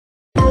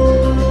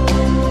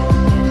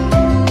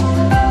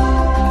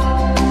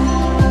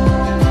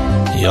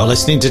You're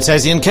listening to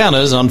Tassie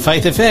Encounters on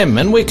Faith FM,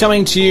 and we're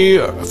coming to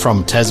you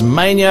from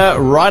Tasmania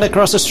right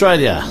across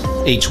Australia.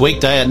 Each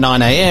weekday at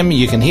 9 a.m,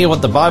 you can hear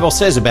what the Bible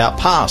says about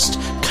past,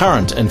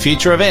 current and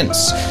future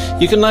events.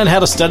 You can learn how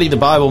to study the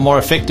Bible more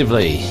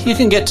effectively. You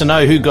can get to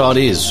know who God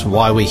is,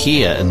 why we're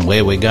here and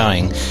where we're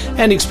going,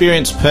 and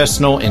experience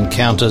personal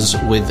encounters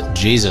with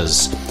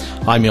Jesus.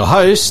 I'm your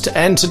host,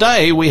 and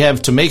today we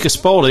have Tamika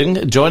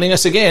Spaulding joining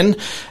us again,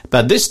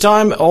 but this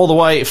time all the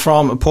way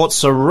from Port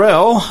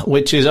Sorell,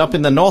 which is up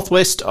in the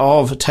northwest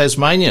of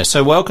Tasmania.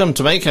 So welcome,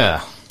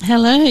 Tamika.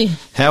 Hello.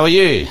 How are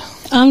you?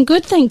 I'm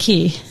good, thank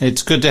you.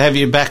 It's good to have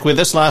you back with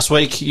us. Last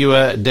week you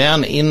were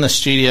down in the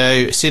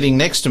studio sitting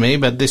next to me,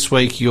 but this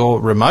week you're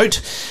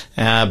remote.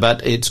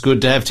 But it's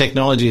good to have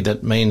technology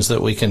that means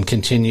that we can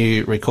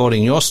continue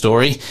recording your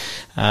story,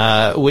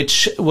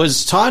 which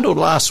was titled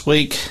last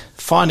week,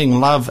 Finding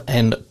Love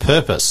and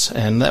Purpose.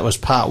 And that was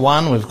part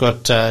one. We've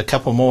got a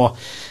couple more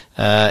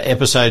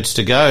episodes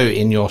to go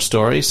in your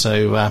story.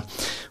 So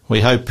we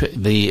hope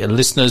the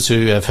listeners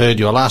who have heard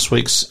your last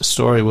week's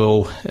story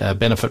will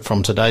benefit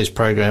from today's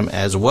program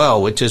as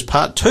well, which is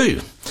part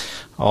two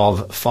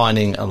of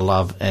Finding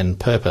Love and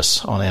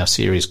Purpose on our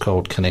series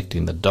called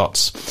Connecting the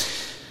Dots.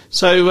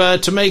 So,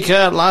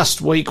 Tamika,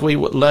 last week we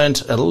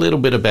learnt a little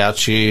bit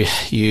about you.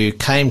 You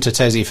came to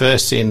Tassie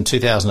first in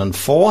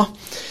 2004.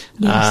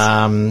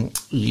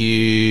 Yes.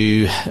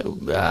 You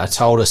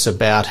told us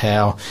about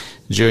how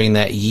during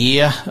that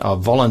year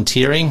of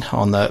volunteering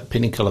on the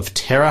Pinnacle of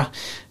Terror,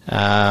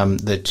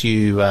 that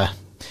you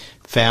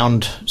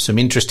found some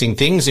interesting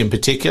things. In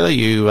particular,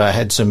 you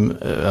had some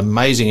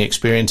amazing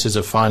experiences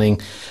of finding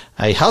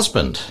a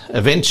husband,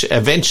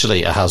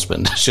 eventually a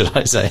husband, should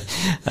I say.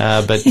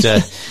 But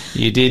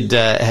you did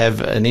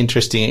have an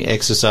interesting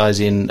exercise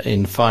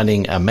in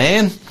finding a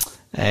man,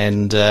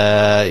 and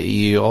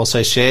you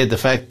also shared the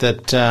fact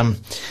that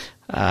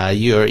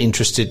you are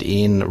interested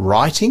in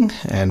writing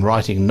and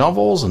writing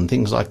novels and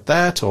things like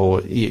that. Or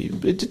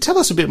tell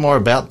us a bit more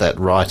about that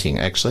writing,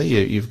 actually.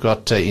 You've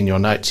got in your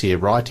notes here,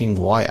 writing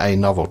YA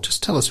novel.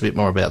 Just tell us a bit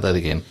more about that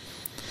again.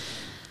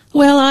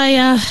 Well,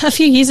 a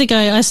few years ago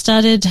I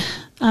started,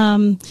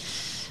 I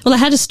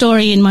had a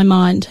story in my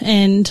mind,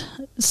 and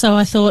so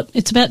I thought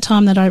it's about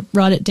time that I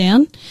write it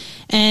down.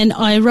 And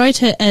I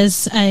wrote it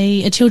as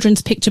a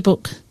children's picture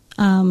book,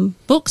 so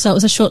it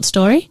was a short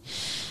story.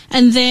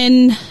 And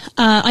then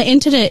I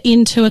entered it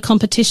into a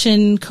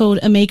competition called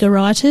Amiga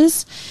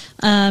Writers,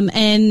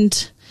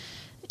 and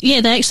they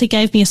actually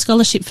gave me a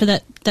scholarship for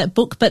that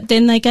book. But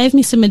then they gave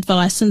me some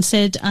advice and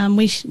said,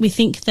 we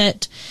think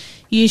that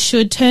you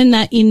should turn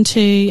that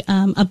into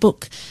a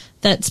book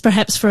that's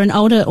perhaps for an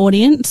older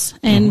audience.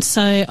 And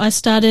so I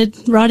started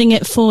writing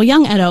it for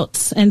young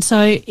adults. And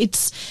so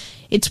it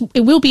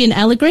will be an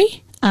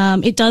allegory.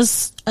 It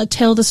does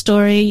tell the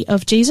story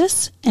of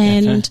Jesus,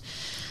 and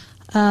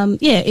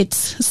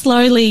it's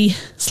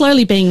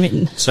slowly being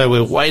written. So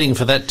we're waiting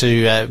for that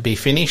to be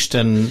finished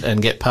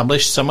and get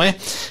published somewhere.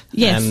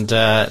 Yes. And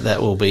that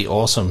will be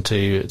awesome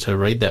to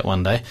read that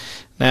one day.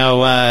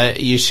 Now,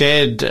 you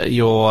shared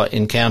your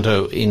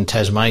encounter in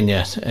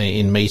Tasmania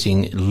in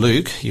meeting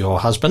Luke, your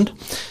husband,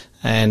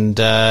 and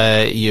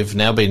you've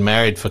now been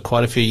married for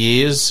quite a few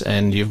years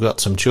and you've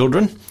got some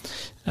children.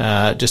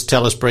 Just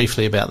tell us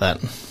briefly about that.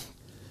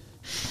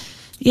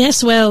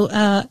 Yes, well,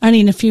 only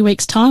in a few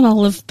weeks' time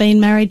I'll have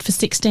been married for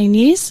 16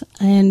 years,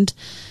 and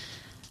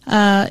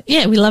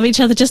we love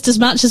each other just as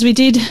much as we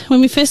did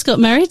when we first got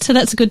married, so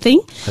that's a good thing.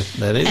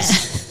 That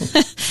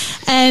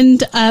is.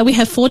 And we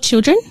have 4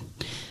 children,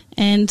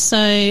 and so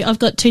I've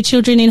got 2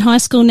 children in high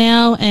school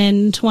now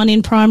and 1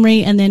 in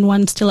primary and then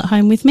 1 still at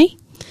home with me.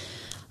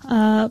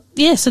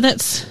 So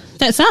that's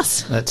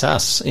us. That's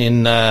us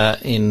in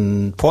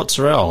Port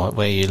Sorell,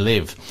 where you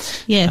live.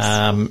 Yes.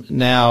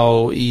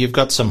 Now, you've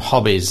got some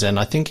hobbies, and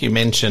I think you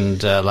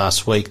mentioned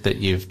last week that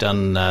you've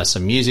done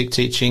some music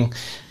teaching.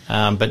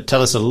 But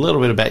tell us a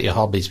little bit about your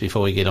hobbies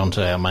before we get on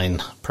to our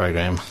main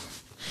program.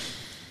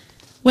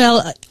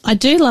 Well, I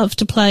do love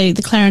to play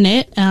the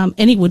clarinet,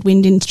 any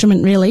woodwind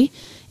instrument really.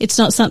 It's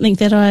not something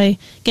that I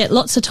get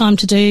lots of time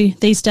to do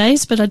these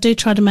days, but I do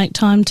try to make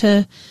time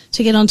to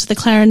get onto the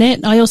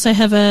clarinet. I also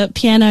have a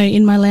piano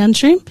in my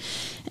lounge room,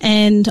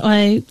 and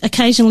I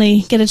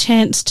occasionally get a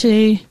chance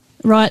to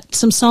write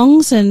some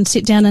songs and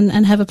sit down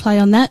and have a play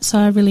on that, so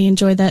I really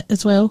enjoy that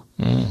as well.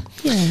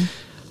 Yeah.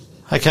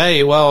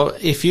 Okay, well,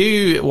 if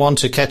you want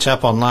to catch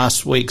up on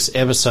last week's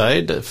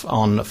episode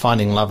on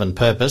Finding Love and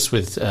Purpose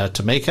with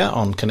Tamika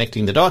on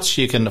Connecting the Dots,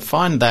 you can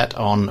find that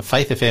on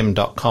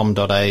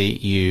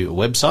faithfm.com.au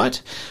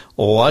website,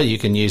 or you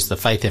can use the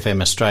Faith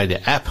FM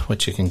Australia app,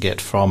 which you can get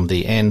from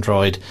the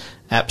Android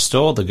App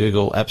Store, the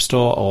Google App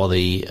Store, or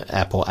the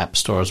Apple App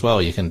Store as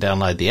well. You can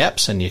download the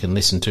apps and you can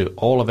listen to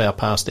all of our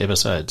past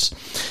episodes.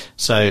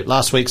 So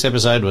last week's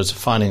episode was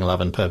Finding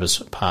Love and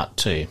Purpose Part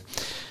 2.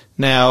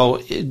 Now,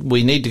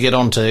 we need to get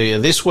on to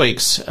this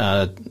week's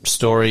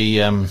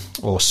story,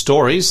 or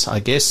stories, I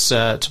guess,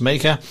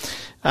 Tamika.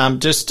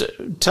 Just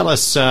tell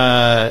us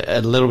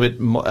a little bit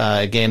more,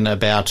 again,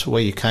 about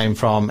where you came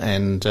from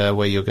and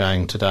where you're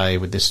going today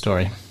with this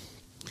story.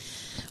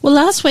 Well,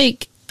 last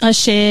week I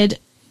shared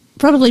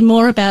probably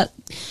more about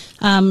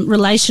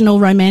relational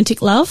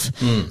romantic love,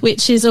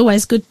 which is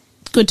always good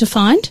to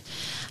find.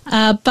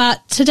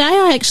 But today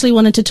I actually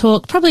wanted to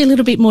talk probably a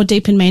little bit more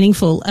deep and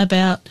meaningful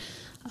about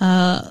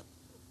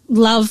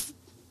love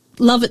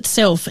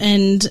itself,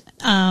 and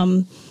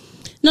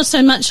not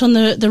so much on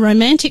the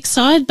romantic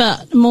side,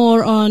 but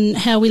more on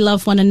how we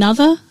love one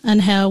another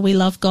and how we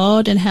love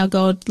God and how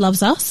God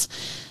loves us.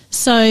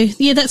 So,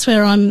 yeah, that's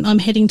where I'm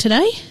heading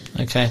today.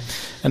 Okay.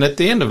 And at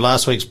the end of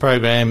last week's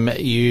program,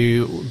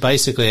 you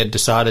basically had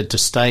decided to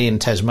stay in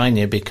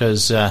Tasmania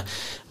because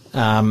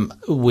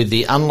with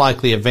the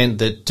unlikely event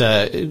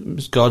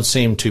that God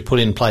seemed to put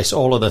in place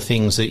all of the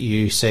things that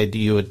you said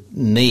you would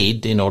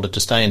need in order to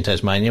stay in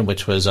Tasmania,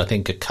 which was, I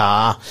think, a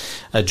car,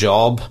 a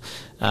job,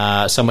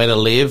 somewhere to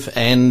live,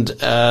 and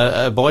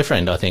a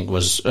boyfriend, I think,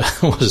 was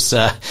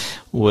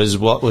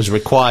what was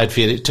required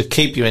for you to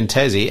keep you in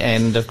Tassie.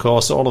 And, of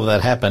course, all of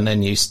that happened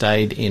and you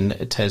stayed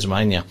in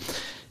Tasmania.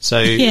 So,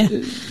 yeah.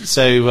 Tell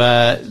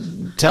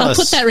us. I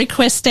put that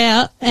request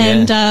out,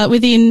 and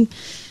within...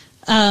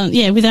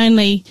 with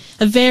only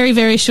a very,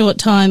 very short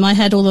time, I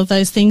had all of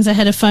those things. I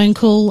had a phone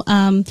call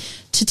to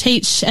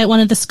teach at one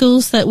of the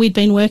schools that we'd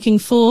been working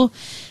for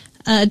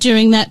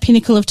during that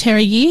Pinnacle of Terror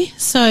year.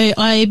 So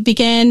I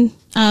began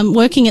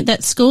working at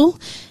that school,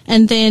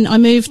 and then I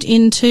moved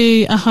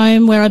into a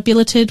home where I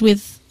billeted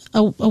with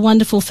a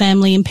wonderful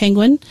family in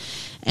Penguin.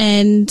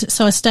 And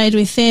so I stayed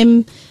with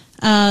them.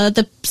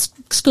 The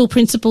school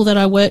principal that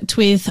I worked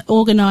with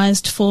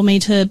organised for me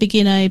to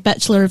begin a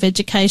Bachelor of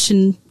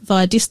Education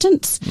via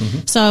distance.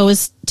 Mm-hmm. So I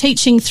was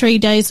teaching 3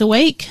 days a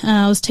week.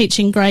 I was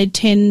teaching grade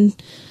 10,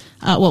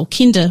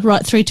 kinder,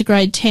 right through to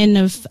grade 10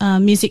 of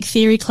music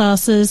theory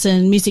classes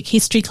and music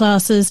history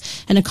classes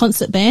and a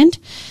concert band.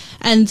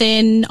 And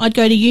then I'd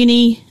go to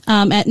uni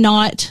at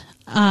night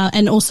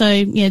and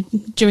also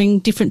during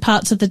different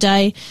parts of the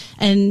day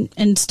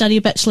and study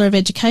a Bachelor of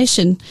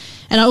Education.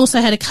 And I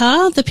also had a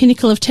car. The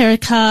Pinnacle of Terror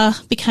car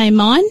became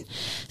mine.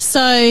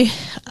 So I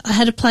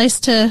had a place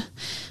to...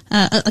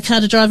 a car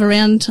to drive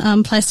around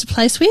place to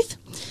place with.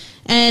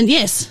 And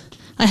yes,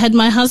 I had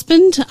my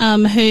husband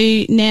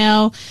who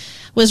now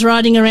was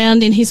riding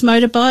around in his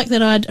motorbike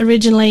that I'd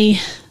originally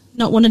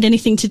not wanted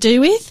anything to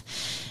do with.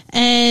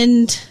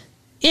 And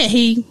yeah,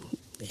 he'd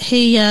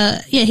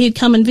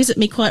come and visit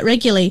me quite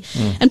regularly.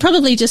 And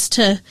probably just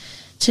to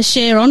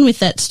share on with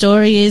that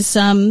story is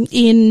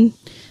in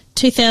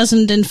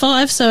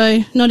 2005,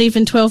 so not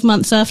even 12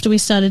 months after we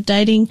started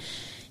dating,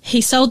 he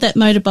sold that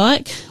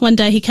motorbike. One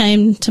day he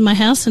came to my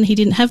house and he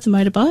didn't have the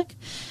motorbike.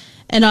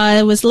 And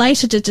I was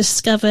later to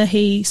discover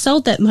he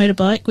sold that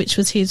motorbike, which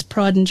was his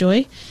pride and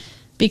joy,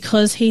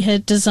 because he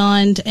had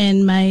designed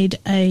and made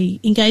a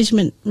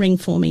engagement ring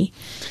for me.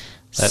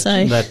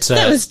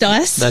 That was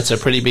nice. That's a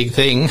pretty big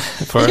thing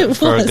for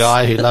a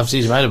guy who loves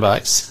his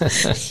motorbikes.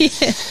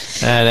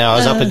 Yeah. Now, I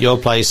was up at your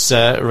place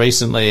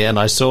recently and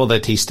I saw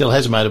that he still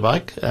has a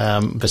motorbike,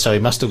 so he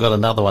must have got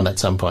another one at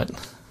some point.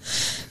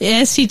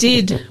 Yes, he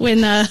did. When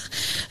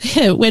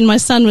my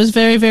son was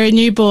very, very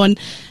newborn,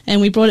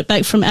 and we brought it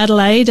back from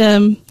Adelaide.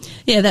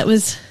 That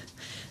was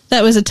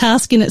a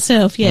task in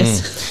itself.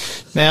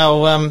 Yes.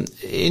 Now,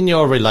 in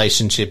your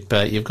relationship,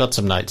 you've got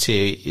some notes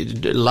here.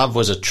 Love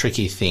was a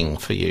tricky thing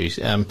for you.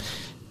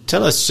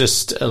 Tell us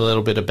just a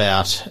little bit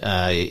about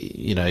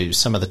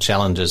some of the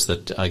challenges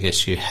that I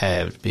guess you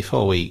have.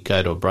 Before we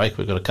go to a break,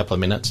 we've got a couple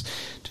of minutes.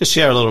 Just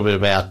share a little bit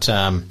about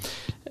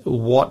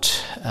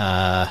what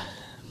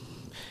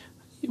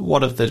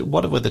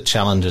were the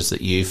challenges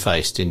that you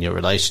faced in your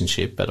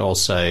relationship, but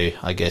also,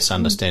 I guess,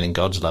 understanding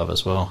God's love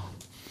as well?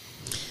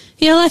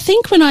 Yeah, well, I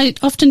think when I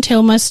often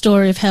tell my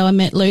story of how I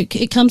met Luke,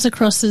 it comes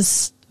across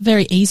as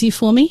very easy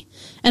for me.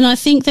 And I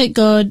think that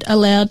God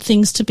allowed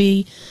things to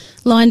be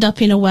lined up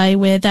in a way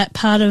where that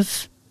part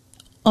of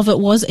it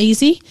was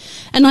easy.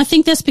 And I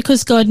think that's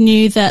because God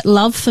knew that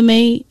love for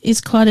me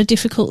is quite a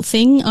difficult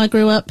thing. I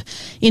grew up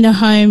in a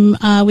home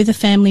with a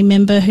family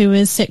member who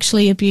was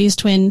sexually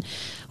abused when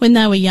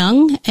they were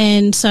young.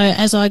 And so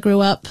as I grew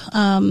up,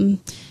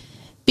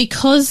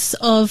 because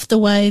of the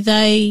way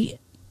they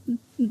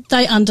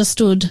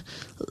understood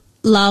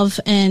love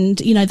and,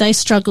 they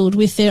struggled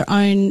with their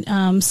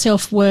own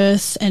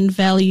self-worth and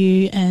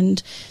value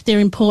and their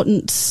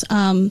importance,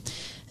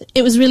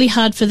 it was really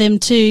hard for them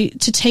to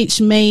teach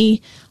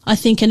me, I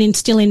think, and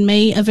instill in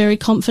me a very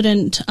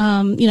confident,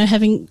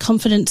 having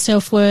confident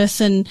self-worth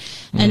and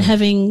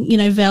having,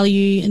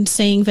 value and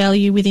seeing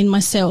value within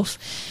myself.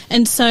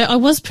 And so I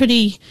was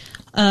pretty,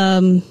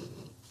 love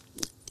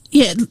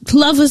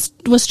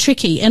was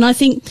tricky. And I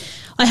think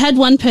I had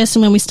one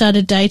person when we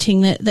started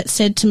dating that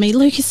said to me,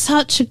 Luke is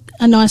such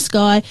a nice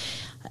guy.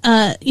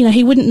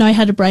 He wouldn't know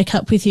how to break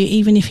up with you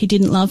even if he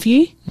didn't love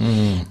you.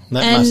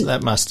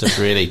 That must have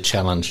really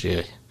challenged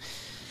you.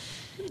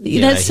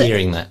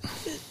 Hearing that.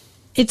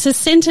 It's a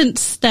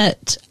sentence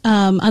that,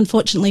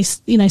 unfortunately,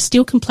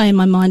 still can play in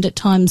my mind at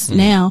times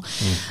now.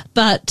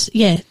 But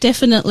yeah,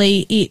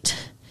 definitely it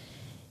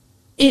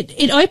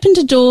opened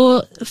a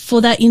door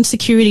for that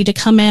insecurity to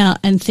come out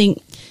and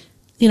think,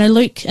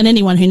 Luke, and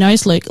anyone who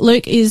knows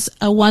Luke is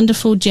a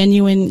wonderful,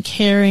 genuine,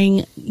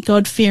 caring,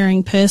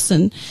 God-fearing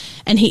person,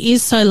 and he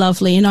is so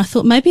lovely. And I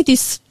thought maybe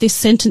this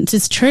sentence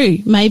is true.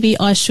 Maybe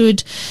I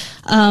should,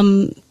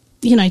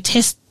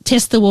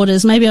 test the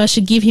waters. Maybe I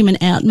should give him an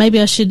out. Maybe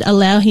I should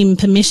allow him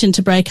permission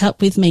to break up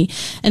with me.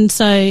 And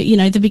so,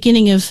 the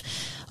beginning of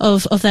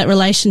that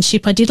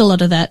relationship, I did a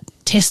lot of that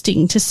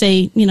testing to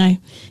see,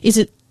 is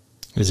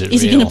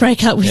he going to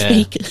break up with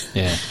me?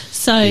 Yeah.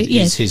 So,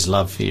 is his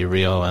love for you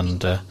real?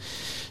 And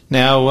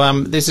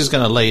now this is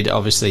going to lead,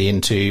 obviously,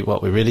 into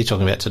what we're really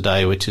talking about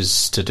today, which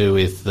is to do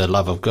with the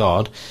love of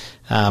God.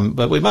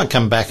 But we might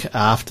come back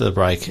after the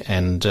break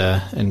and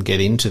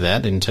get into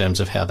that in terms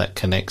of how that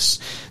connects.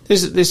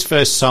 This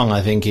first song,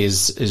 I think,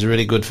 is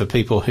really good for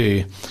people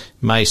who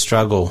may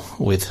struggle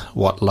with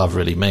what love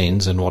really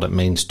means and what it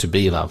means to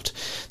be loved.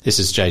 This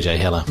is J.J.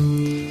 Heller,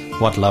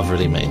 What Love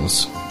Really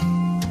Means.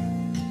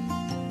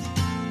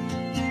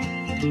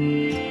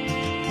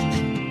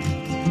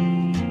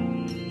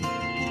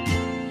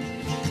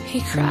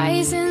 He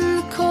cries in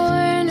the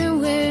corner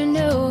where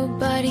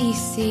nobody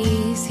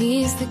sees.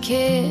 He's the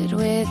kid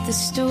with the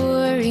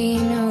story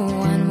no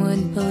one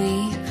would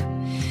believe.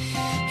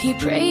 He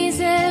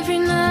prays every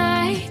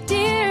night,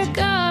 dear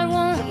God,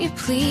 won't you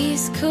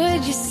please,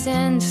 could you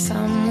send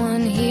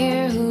someone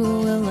here who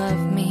will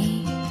love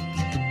me?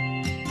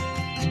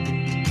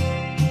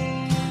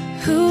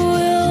 Who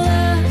will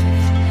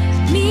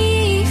love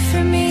me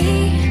for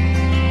me,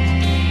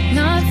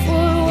 not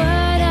for what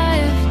I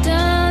have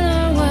done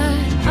or what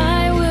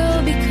I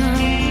will become.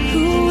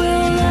 Who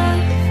will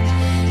love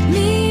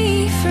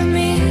me for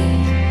me,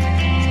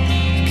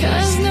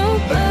 'cause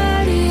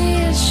nobody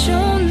has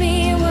shown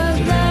me what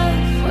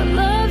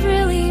love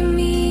really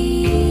means,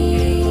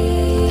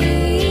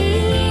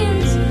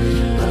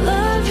 what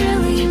love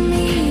really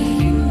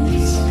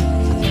means.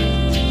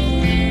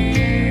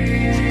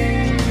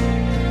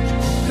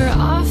 Her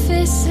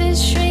office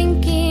is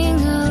shrinking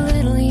a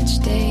little each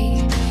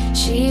day.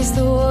 She's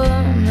the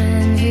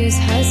woman whose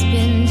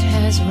husband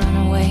has run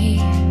away.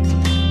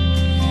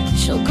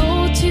 She'll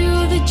go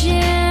to the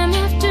gym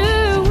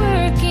after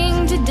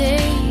working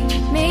today.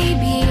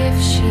 Maybe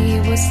if she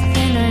was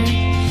thinner,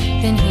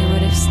 then he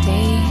would have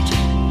stayed.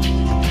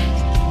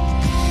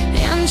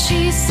 And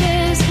she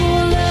says,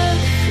 well, love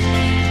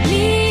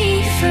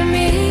me for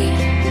me,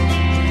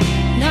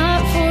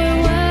 not for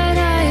what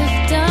I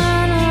have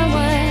done or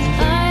what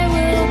I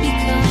will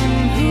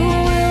become. Who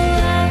will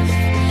love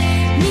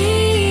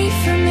me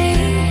for me,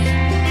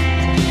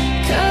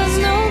 'cause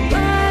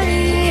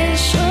nobody has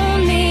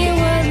shown me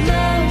what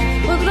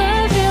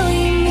love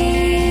really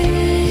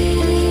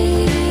means,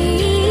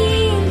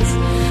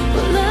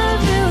 what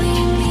love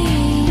really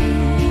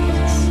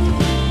means.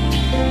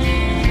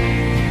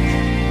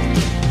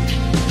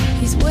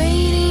 He's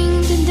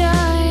waiting to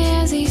die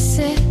as he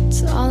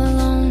sits all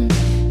alone.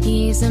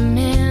 He's a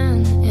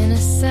man in a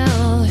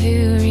cell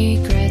who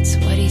regrets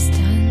what he's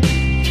done.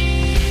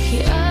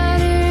 He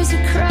utters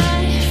a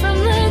cry from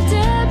the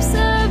depths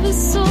of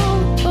his soul.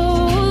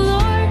 Oh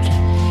Lord,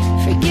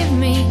 forgive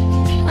me,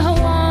 I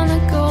wanna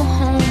go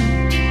home.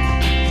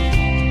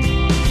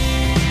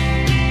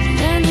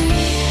 Then he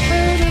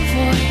heard a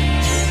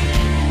voice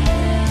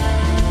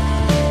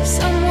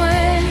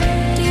somewhere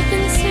deep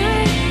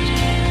inside,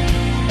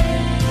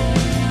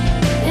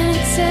 and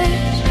it said,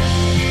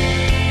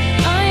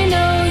 I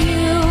know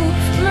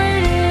you've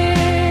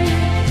murdered,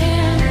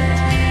 and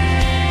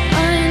I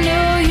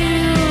know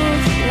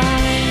you've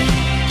lied,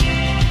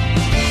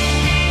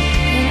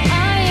 and I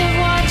have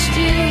watched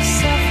you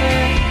suffer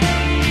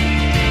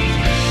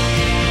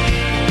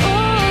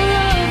all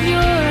of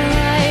your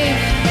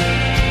life.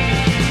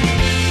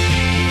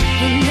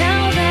 And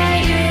now that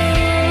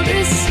you're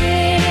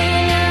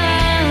listening,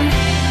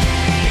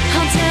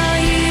 I'll tell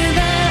you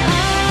that I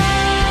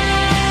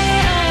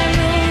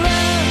will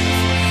love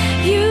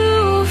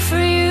you for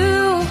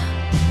you,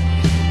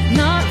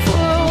 not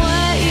for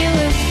what you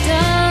have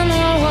done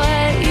or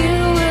what you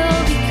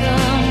will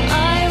become. I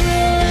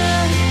will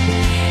love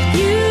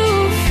you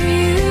for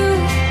you.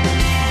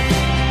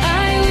 I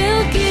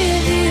will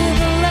give you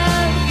the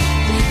love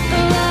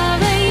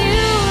that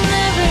you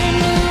never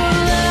knew.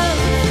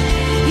 Love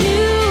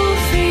you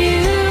for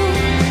you,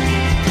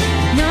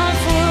 not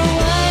for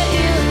what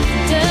you've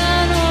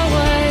done or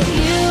what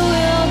you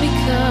will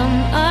become.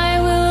 I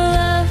will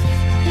love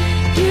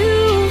you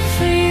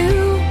for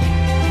you.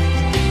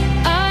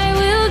 I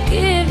will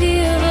give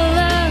you the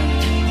love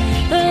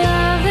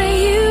that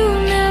you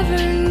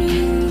never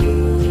knew.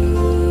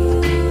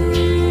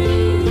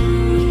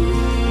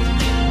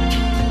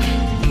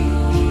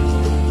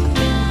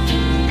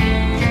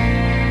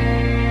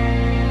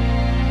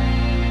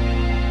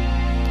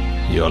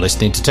 You're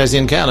listening to Tassie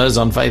Encounters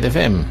on Faith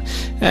FM.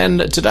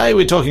 And today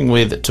we're talking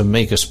with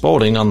Tamika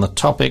Spaulding on the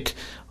topic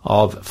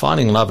of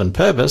finding love and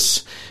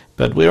purpose.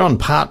 But we're on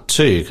part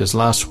 2 because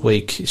last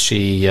week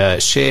she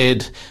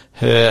shared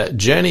her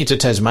journey to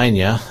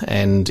Tasmania,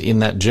 and in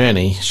that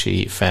journey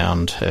she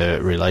found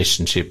her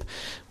relationship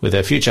with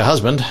her future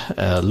husband,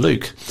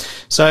 Luke.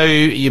 So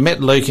you met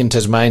Luke in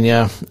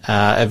Tasmania.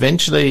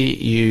 Eventually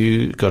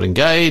you got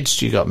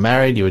engaged, you got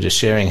married. You were just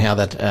sharing how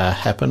that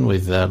happened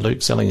with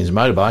Luke selling his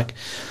motorbike.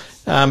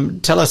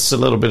 Tell us a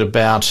little bit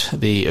about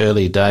the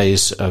early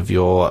days of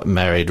your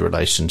married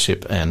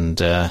relationship and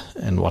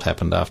what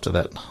happened after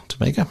that,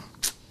 Tamika.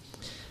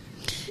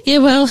 Yeah,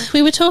 well,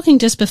 we were talking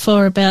just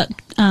before about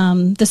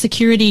the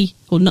security,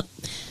 or not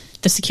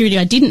the security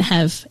I didn't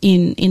have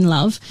in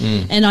love.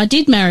 And I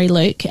did marry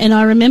Luke, and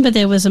I remember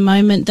there was a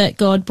moment that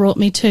God brought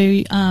me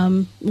to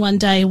one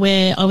day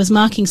where I was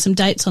marking some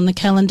dates on the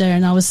calendar,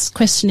 and I was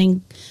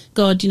questioning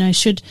God,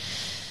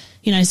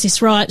 is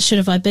this right? Should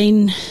have I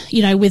been,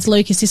 with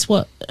Luke? Is this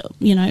what,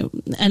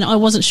 and I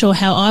wasn't sure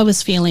how I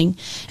was feeling.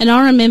 And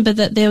I remember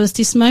that there was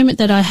this moment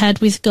that I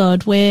had with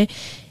God where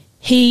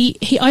he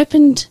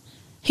opened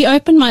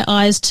my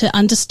eyes to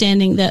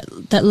understanding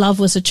that love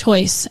was a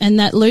choice, and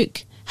that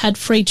Luke had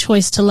free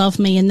choice to love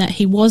me, and that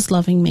he was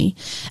loving me,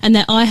 and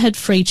that I had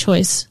free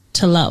choice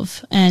to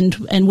love, and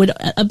would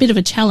a bit of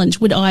a challenge,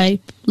 would I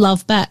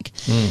love back?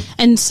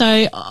 And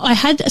so I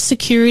had a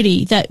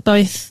security that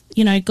both,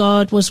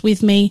 God was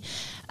with me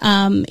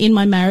in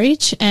my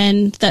marriage,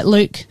 and that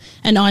Luke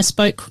and I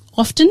spoke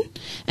often.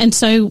 And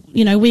so,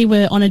 we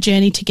were on a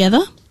journey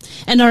together.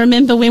 And I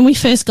remember when we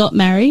first got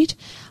married,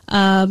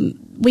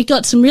 we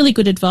got some really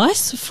good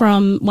advice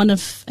from one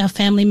of our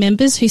family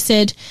members who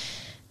said,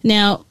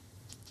 now,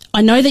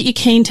 I know that you're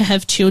keen to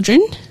have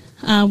children.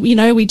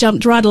 We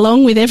jumped right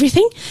along with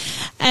everything.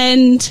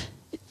 And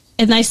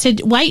they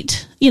said,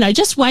 wait,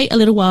 just wait a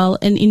little while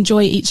and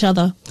enjoy each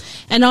other.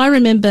 And I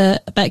remember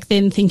back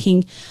then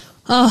thinking,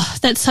 oh,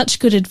 that's such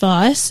good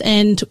advice.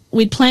 And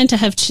we'd planned to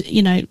have,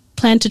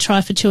 planned to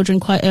try for children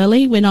quite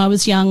early. When I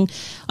was young,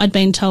 I'd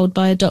been told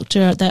by a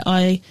doctor that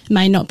I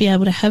may not be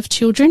able to have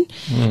children.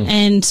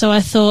 And so I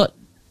thought,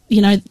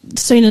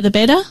 sooner the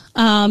better,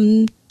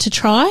 to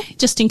try,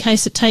 just in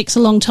case it takes a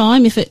long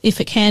time, if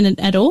it can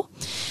at all.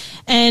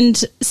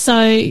 And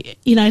so,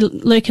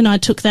 Luke and I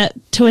took that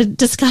to a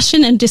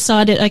discussion and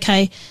decided,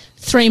 okay,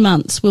 3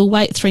 months, we'll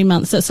wait 3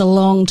 months. That's a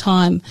long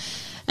time.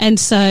 And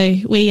so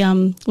we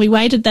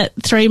waited that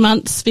 3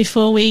 months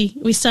before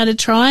we started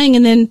trying.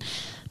 And then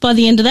by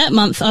the end of that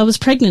month, I was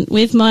pregnant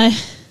with my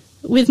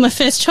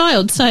first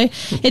child. So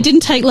it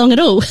didn't take long at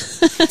all.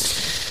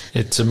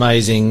 It's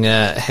amazing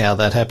how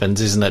that happens,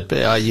 isn't it?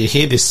 But, you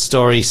hear this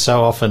story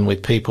so often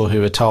with people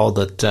who are told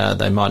that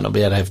they might not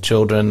be able to have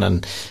children,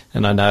 and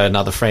I know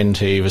another friend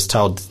who was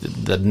told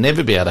they'd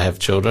never be able to have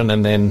children,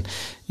 and then,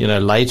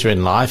 later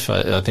in life,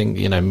 I think,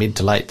 mid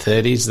to late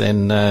 30s,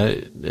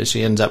 then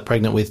she ends up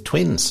pregnant with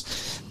twins.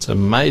 It's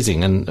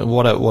amazing, and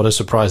what a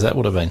surprise that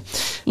would have been.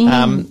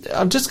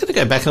 I'm just going to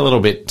go back a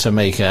little bit,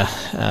 Tamika.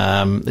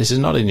 This is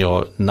not in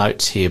your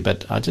notes here,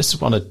 but I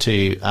just wanted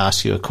to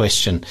ask you a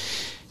question.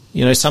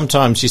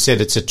 Sometimes you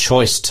said it's a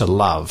choice to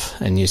love,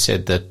 and you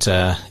said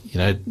that,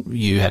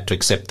 you had to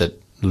accept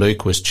that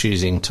Luke was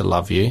choosing to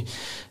love you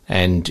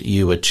and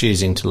you were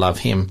choosing to love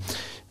him.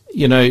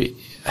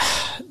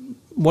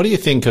 What do you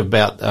think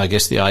about, I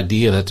guess, the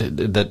idea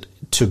that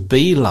to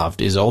be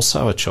loved is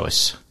also a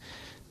choice?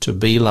 To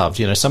be loved.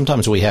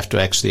 Sometimes we have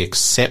to actually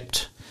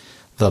accept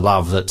the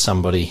love that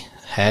somebody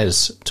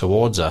has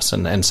towards us,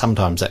 and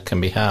sometimes that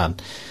can be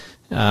hard.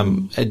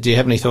 Do you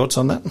have any thoughts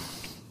on that?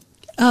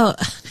 Oh,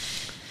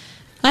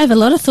 I have a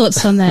lot of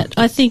thoughts on that.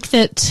 I think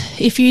that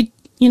if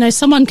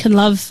someone can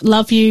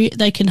love you,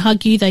 they can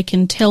hug you, they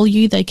can tell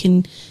you, they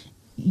can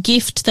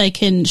gift, they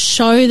can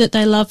show that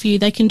they love you,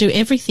 they can do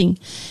everything.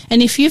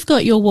 And if you've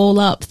got your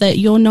wall up that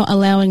you're not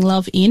allowing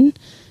love in,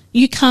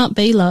 you can't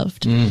be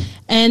loved.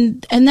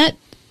 And that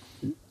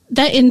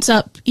ends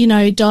up,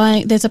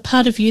 dying. There's a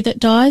part of you that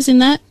dies in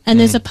that, and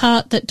there's a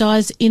part that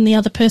dies in the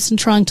other person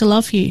trying to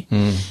love you.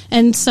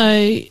 And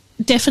so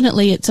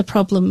definitely it's a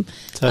problem.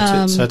 So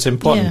it's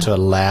important to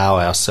allow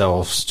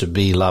ourselves to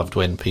be loved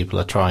when people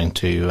are trying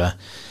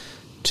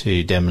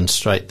to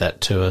demonstrate that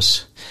to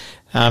us.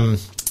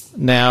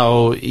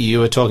 Now,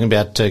 you were talking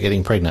about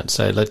getting pregnant,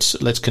 so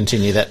let's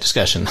continue that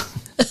discussion.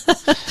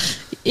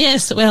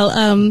 Yes, well,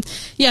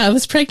 I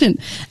was pregnant,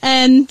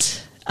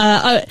 and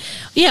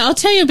I'll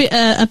tell you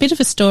a bit of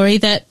a story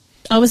that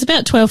I was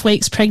about 12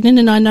 weeks pregnant,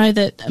 and I know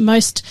that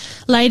most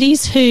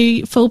ladies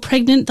who fall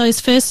pregnant, those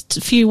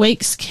first few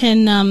weeks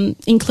can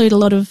include a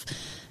lot of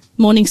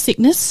morning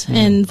sickness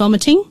and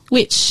vomiting,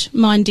 which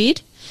mine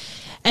did.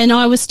 And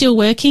I was still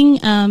working,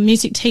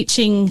 music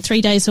teaching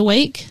 3 days a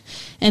week,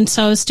 and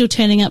so I was still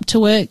turning up to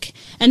work,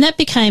 and that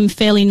became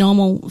fairly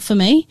normal for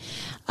me.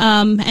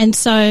 And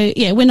so,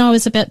 when I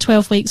was about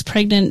 12 weeks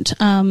pregnant,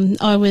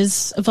 I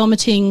was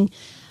vomiting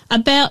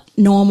about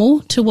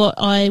normal to what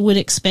I would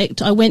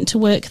expect. I went to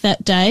work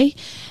that day,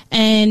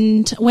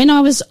 and when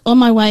I was on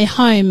my way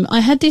home, I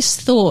had this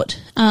thought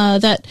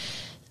that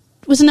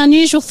was an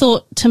unusual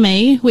thought to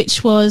me,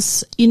 which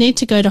was, you need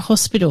to go to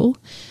hospital.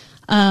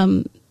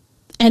 And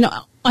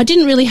I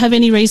didn't really have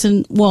any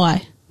reason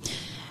why.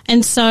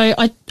 And so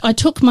I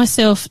took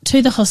myself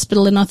to the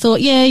hospital and I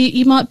thought, yeah,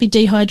 you might be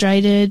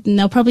dehydrated and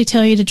they'll probably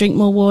tell you to drink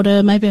more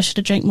water. Maybe I should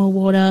have drank more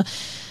water.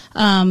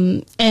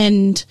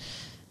 And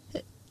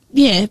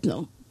yeah,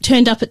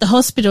 turned up at the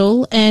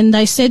hospital and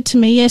they said to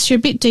me, yes, you're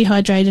a bit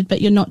dehydrated,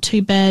 but you're not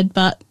too bad.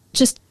 But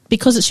just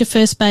because it's your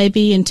first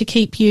baby and to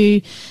keep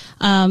you,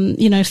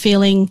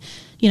 feeling,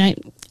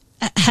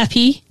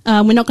 happy,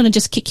 we're not going to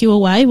just kick you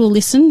away. We'll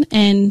listen.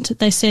 And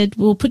they said,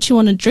 we'll put you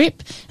on a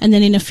drip and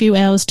then in a few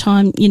hours'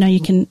 time, you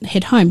can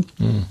head home.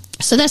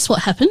 So that's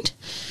what happened.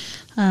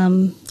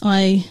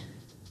 I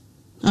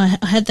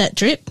had that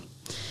drip.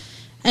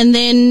 And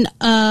then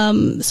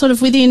sort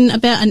of within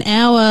about an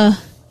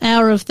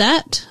hour of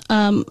that,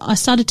 I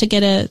started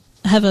to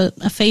have a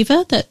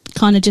fever that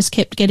kind of just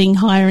kept getting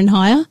higher and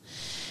higher.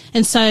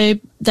 And so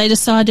they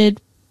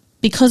decided,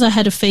 because I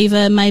had a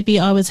fever, maybe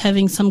I was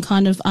having some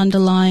kind of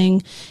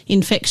underlying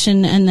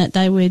infection and that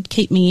they would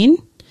keep me in.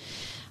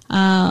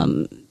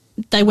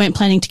 They weren't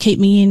planning to keep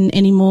me in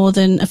any more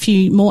than a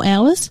few more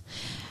hours.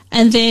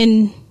 And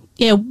then,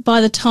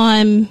 by the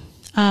time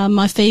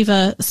my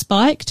fever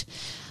spiked,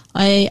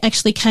 I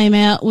actually came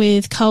out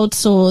with cold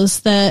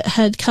sores that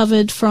had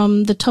covered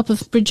from the top of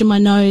the bridge of my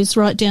nose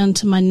right down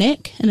to my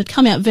neck, and had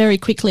come out very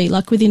quickly,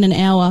 like within an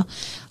hour,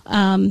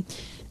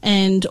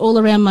 and all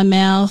around my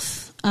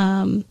mouth.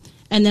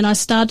 And then I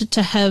started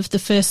to have the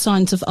first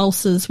signs of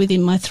ulcers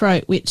within my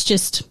throat, which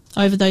just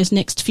over those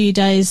next few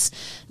days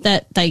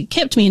that they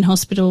kept me in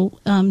hospital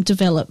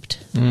developed.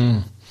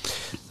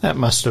 That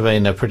must have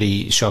been a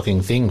pretty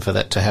shocking thing for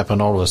that to happen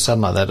all of a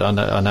sudden like that. I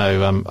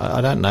know. I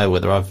don't know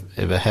whether I've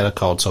ever had a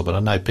cold sore, but I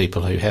know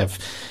people who have.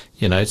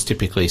 It's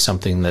typically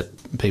something that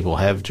people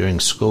have during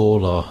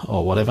school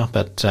or whatever.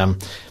 But to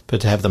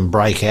have them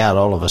break out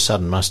all of a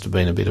sudden must have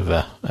been a bit of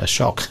a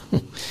shock.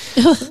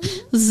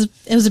 It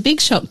was a big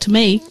shock to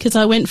me because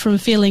I went from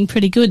feeling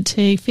pretty good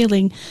to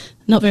feeling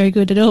not very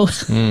good at all.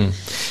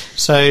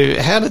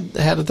 So how did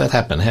that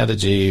happen? How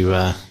did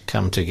you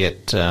come to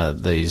get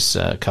these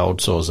cold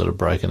sores that have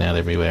broken out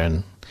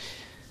everywhere?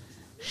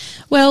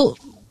 Well,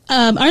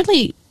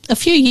 only a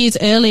few years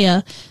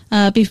earlier,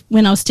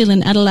 when I was still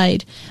in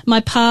Adelaide, my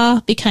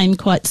pa became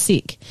quite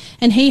sick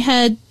and he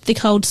had the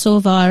cold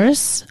sore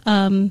virus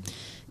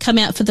come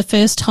out for the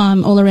first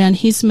time all around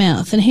his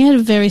mouth, and he had a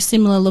very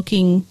similar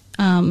looking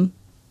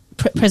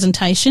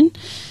presentation.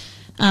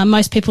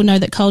 Most people know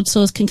that cold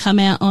sores can come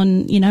out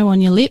on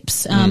your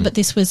lips, but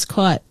this was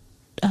quite,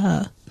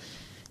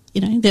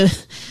 they're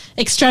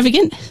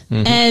extravagant.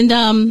 And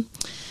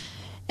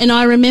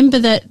I remember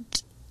that,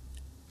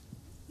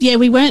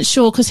 we weren't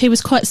sure because he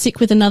was quite sick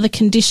with another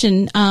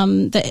condition,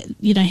 that,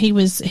 he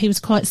was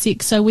quite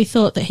sick. So we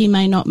thought that he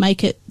may not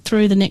make it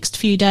through the next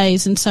few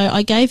days. And so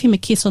I gave him a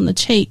kiss on the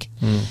cheek.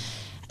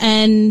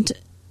 And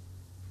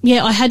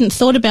I hadn't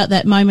thought about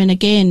that moment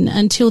again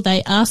until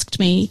they asked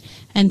me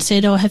and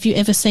said, oh, have you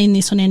ever seen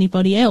this on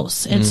anybody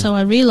else? And so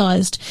I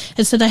realised.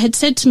 And so they had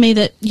said to me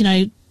that,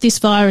 this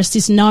virus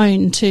is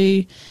known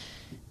to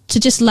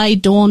just lay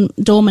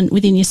dormant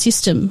within your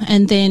system.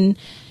 And then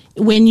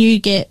when you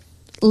get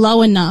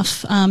low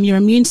enough, your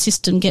immune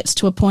system gets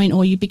to a point,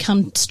 or you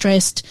become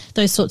stressed,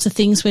 those sorts of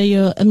things where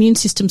your immune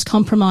system's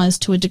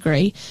compromised to a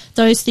degree,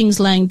 those things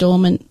laying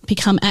dormant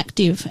become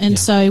active. And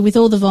so with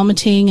all the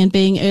vomiting and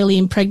being early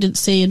in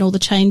pregnancy and all the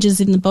changes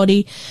in the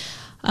body,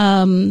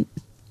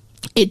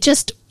 it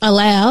just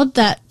allowed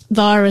that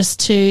virus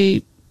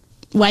to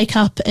wake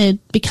up and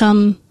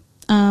become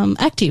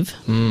active.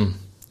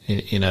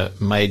 In a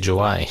major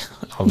way,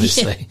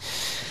 obviously.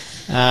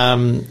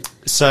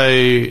 So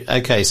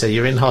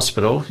you're in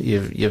hospital.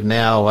 You've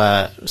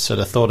now sort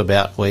of thought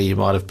about where you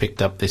might have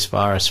picked up this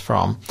virus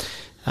from.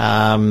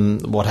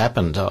 What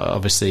happened?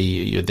 Obviously,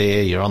 you're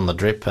there, you're on the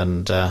drip,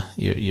 and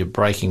you're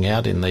breaking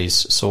out in these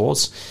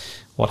sores.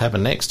 What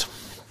happened next?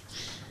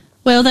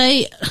 Well,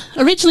 they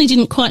originally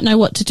didn't quite know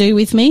what to do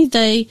with me.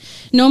 They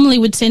normally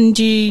would send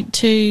you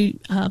to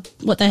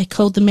what they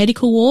called the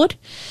medical ward,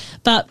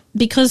 but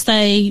because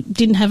they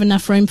didn't have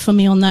enough room for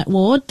me on that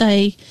ward,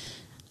 they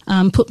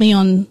put me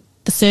on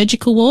the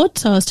surgical ward.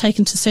 So I was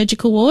taken to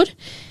surgical ward.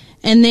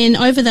 And then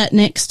over that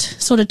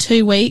next sort of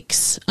 2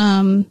 weeks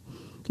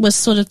was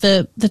sort of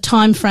the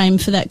time frame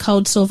for that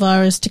cold sore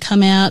virus to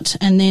come out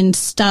and then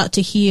start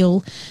to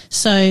heal.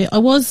 So I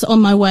was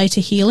on my way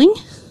to healing.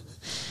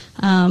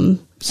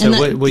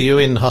 So were you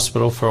in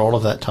hospital for all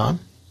of that time?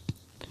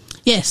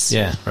 Yes.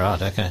 Yeah,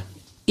 right, okay.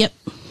 Yep.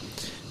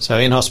 So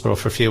in hospital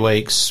for a few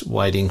weeks,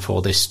 waiting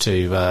for this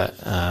to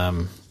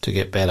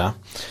get better.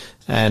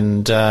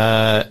 And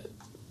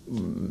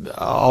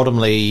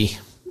ultimately,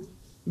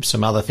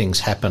 some other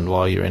things happened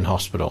while you were in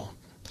hospital,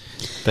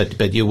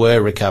 but you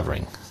were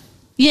recovering.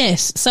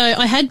 Yes, so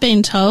I had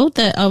been told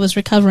that I was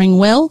recovering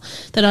well,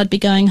 that I'd be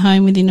going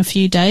home within a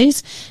few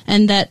days,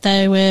 and that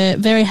they were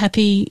very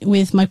happy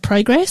with my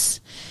progress.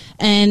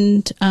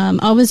 And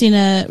I was in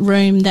a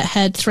room that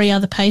had 3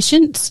 other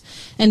patients,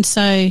 and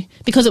so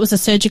because it was a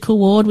surgical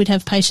ward, we'd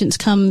have patients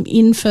come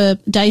in for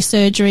day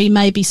surgery,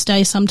 maybe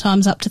stay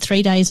sometimes up to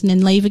 3 days and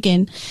then leave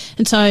again.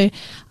 And so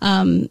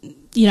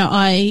you know,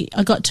 I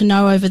got to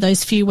know over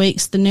those few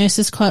weeks the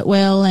nurses quite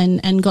well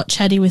and got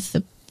chatty with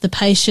the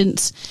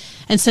patients.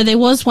 And so there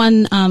was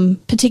one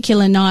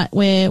particular night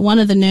where one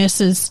of the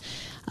nurses,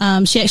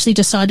 she actually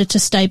decided to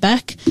stay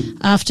back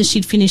after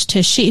she'd finished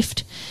her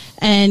shift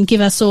and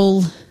give us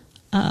all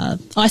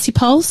icy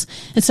poles.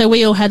 And so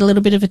we all had a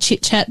little bit of a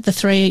chit chat, the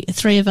three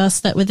of us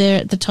that were there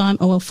at the time,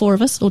 or well, 4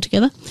 of us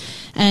altogether,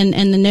 and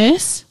the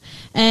nurse.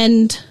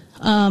 And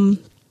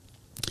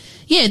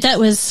yeah, that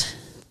was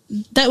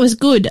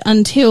good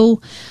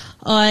until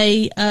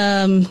I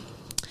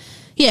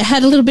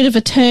had a little bit of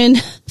a turn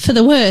for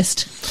the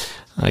worst.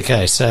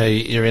 Okay, so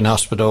you're in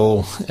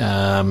hospital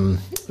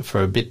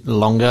for a bit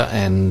longer,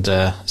 and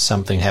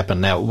something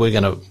happened. Now we're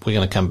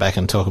gonna come back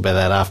and talk about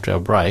that after our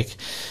break,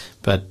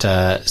 but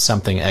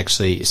something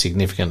actually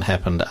significant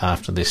happened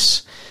after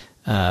this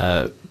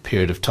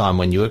period of time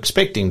when you were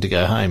expecting to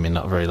go home in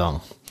not very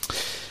long.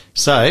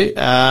 So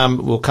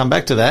we'll come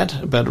back to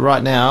that, but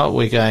right now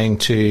we're going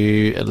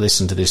to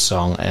listen to this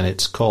song, and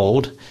it's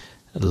called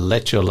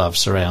 "Let Your Love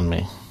Surround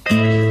Me."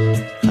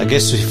 I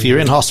guess if you're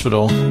in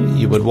hospital,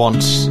 you would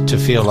want to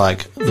feel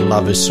like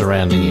love is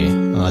surrounding you,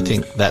 and I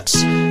think that's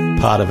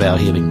part of our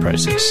healing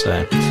process.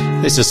 So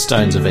this is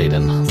Stones of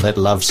Eden, "Let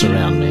Love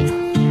Surround Me."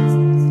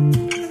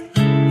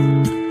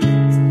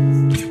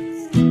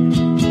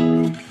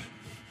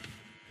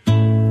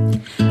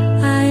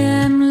 I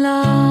am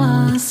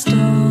lost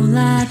all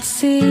at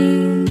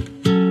sea,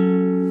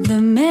 the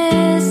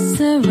mist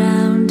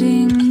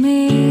surrounding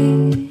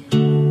me.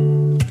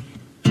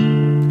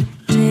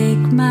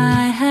 Take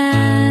my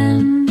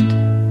hand.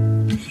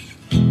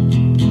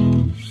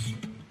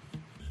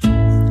 I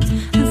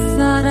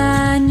thought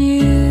I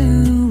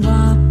knew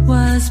what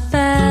was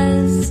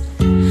best.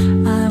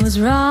 I was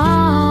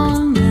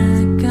wrong,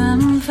 I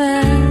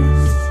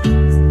confess.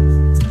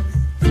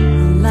 The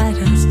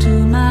lighthouse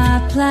to my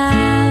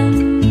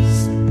plans.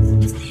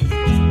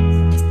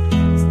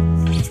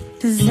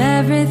 Does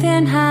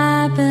everything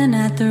happen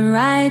at the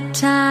right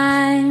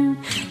time?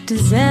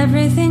 Does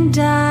everything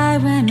die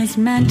when it's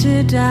meant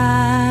to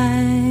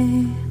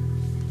die?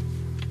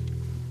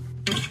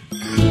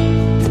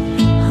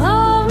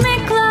 Hold me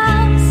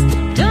close,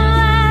 don't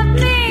let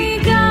me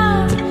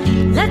go.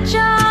 Let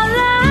your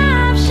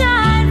love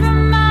shine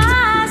from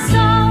my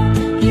soul.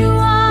 You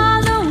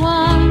are the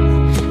one,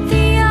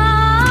 the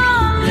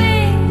only.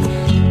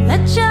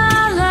 Let your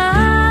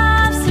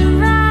love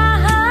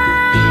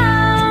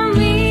surround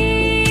me.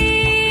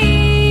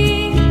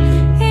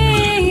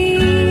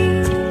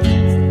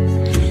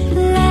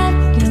 Let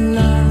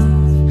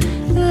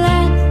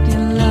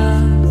your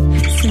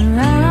love surround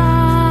me.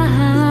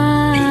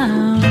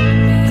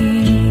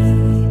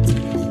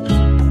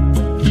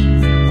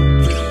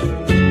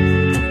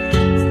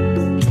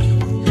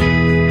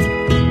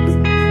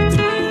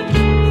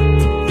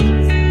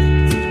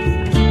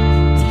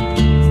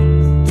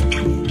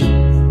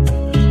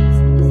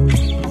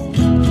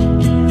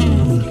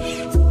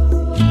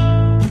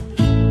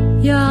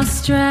 Your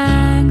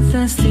strength,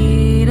 a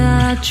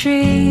cedar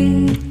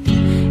tree,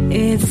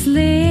 its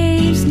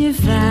leaves, new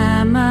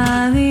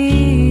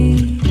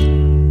family,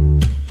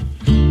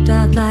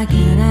 died like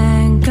an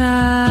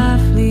anchor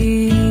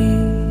flea.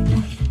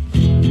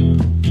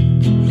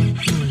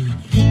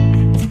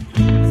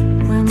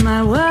 When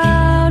my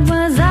world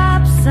was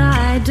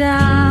upside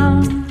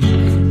down,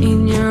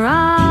 in your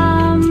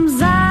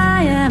arms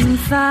I am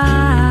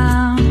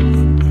found.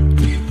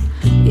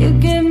 You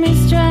give me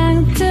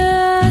strength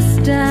to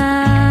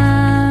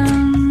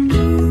stand.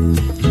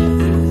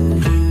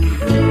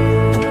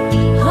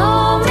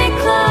 Hold me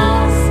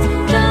close,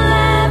 don't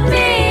let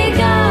me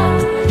go.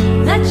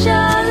 Let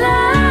your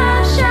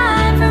love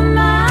shine from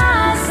my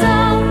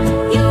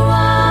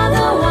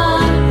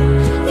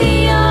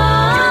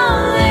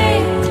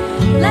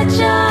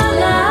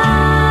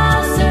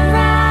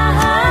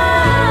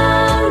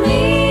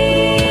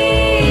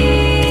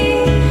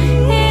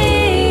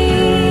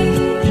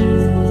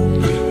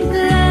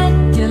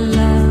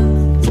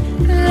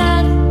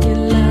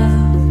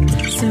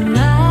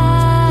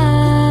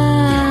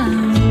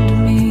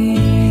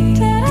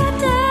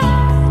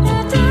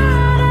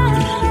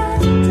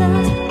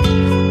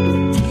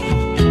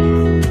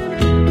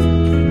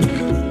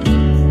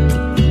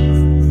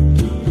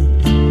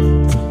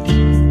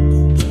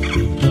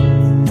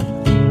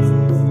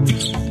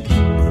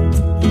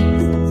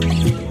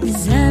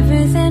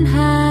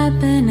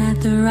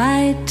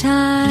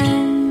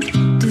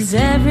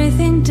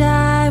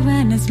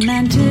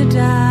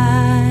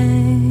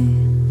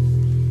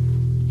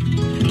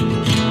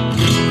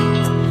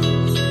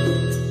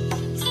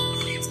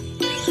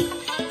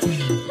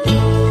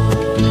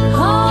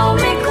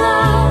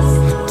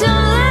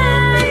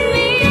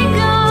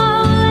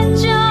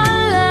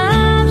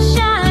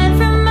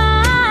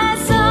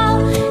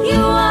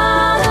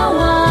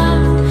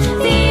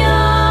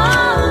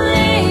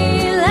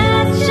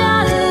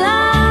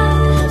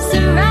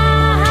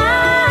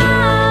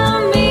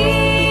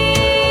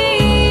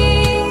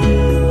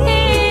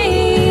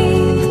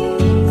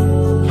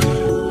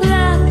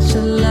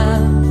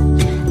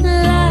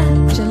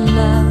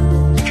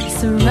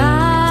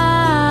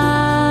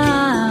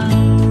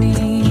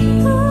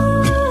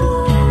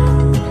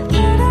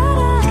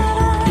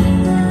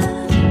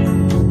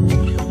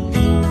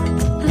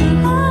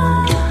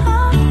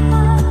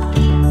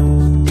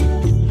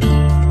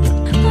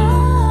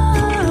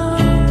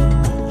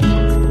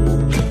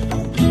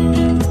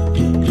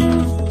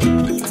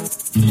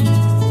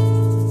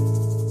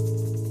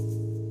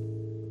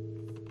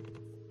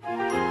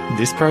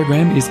This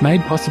program is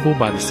made possible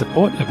by the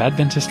support of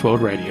Adventist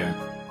World Radio.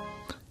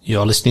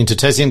 You're listening to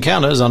Tassie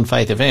Encounters on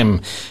Faith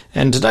FM,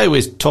 and today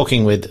we're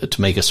talking with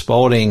Tamika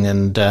Spaulding,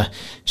 and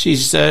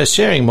she's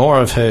sharing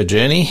more of her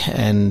journey,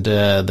 and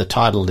the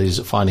title is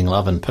Finding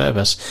Love and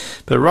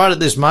Purpose. But right at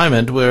this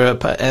moment, we're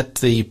at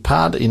the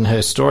part in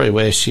her story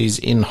where she's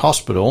in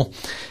hospital,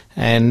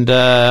 and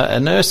a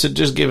nurse had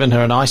just given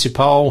her an icy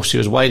pole. She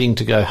was waiting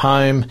to go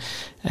home,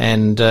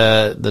 and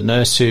the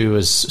nurse who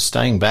was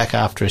staying back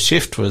after a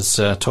shift was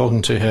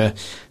talking to her.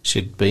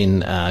 She'd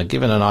been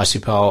given an icy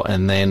pole,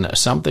 and then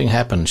something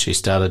happened. She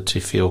started to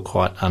feel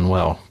quite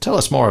unwell. Tell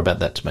us more about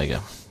that,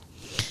 Tamika.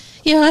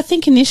 Yeah, I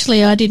think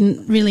initially I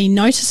didn't really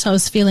notice I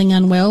was feeling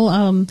unwell.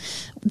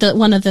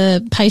 One of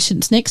the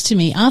patients next to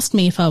me asked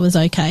me if I was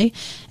okay,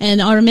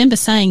 and I remember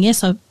saying,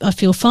 yes, I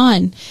feel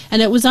fine.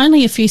 And it was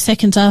only a few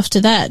seconds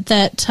after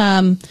that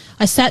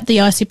I sat the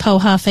icy pole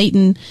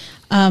half-eaten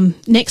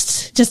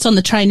just on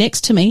the tray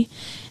next to me,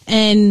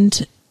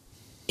 and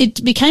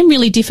it became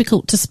really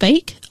difficult to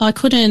speak. I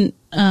couldn't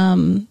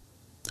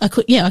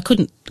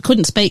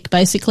speak,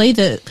 basically.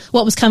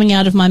 What was coming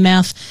out of my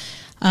mouth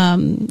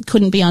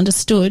couldn't be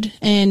understood,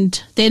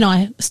 and then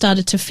I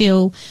started to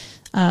feel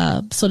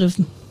sort of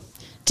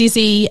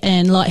dizzy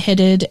and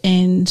lightheaded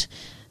and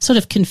sort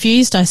of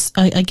confused, I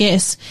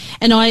guess.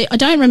 And I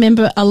don't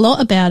remember a lot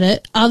about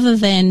it other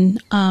than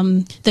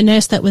the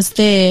nurse that was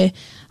there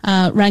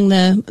rang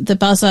the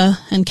buzzer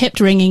and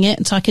kept ringing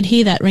it, so I could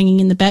hear that ringing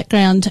in the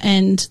background.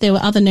 And there were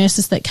other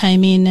nurses that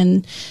came in,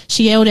 and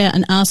she yelled out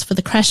and asked for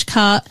the crash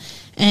cart.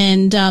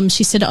 And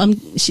she said,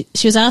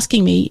 she was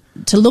asking me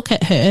to look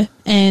at her,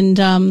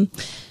 and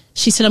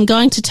she said, I'm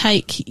going to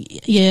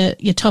take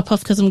your top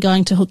off because I'm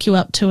going to hook you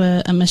up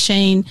to a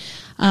machine.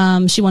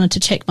 She wanted to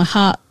check my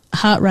heart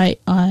rate,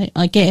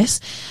 I guess.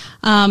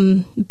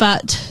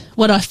 But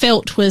what I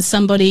felt was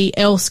somebody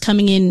else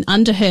coming in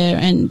under her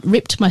and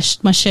ripped my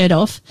shirt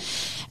off.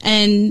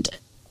 And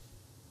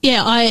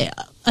yeah, I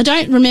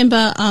don't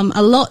remember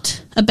a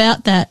lot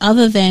about that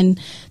other than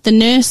the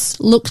nurse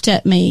looked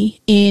at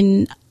me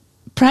in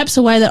perhaps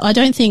a way that I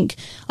don't think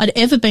I'd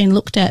ever been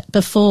looked at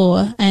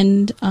before,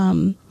 and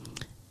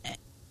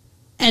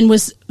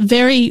was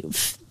very,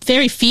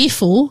 very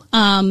fearful,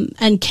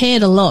 and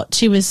cared a lot.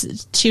 She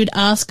would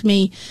ask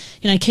me,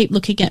 keep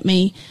looking at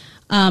me,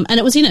 and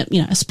it was in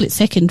a split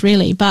second,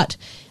 really. But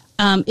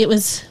it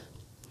was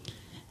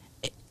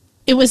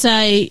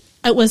a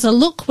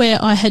look where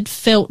I had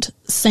felt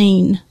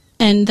seen,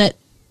 and that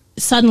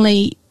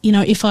suddenly,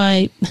 if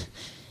I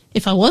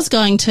was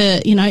going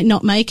to,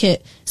 not make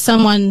it,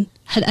 someone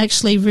had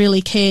actually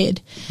really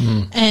cared,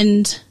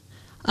 and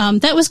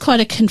that was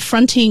quite a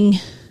confronting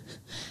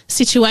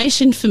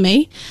situation for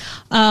me,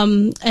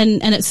 and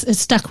it's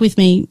stuck with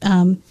me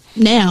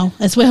now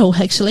as well,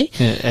 actually.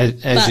 Yeah,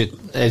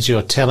 as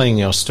you're telling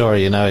your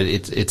story,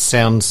 it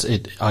sounds.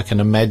 I can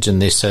imagine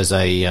this as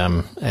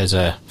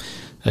a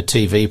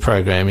TV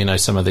program.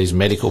 Some of these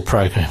medical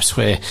programs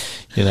where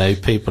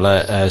people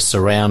are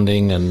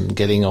surrounding and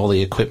getting all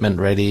the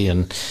equipment ready,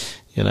 and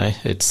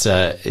it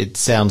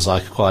sounds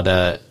like quite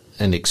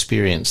an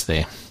experience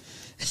there.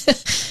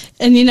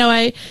 And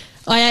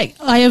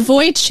I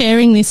avoid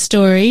sharing this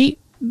story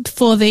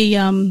for the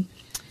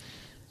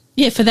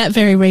for that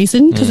very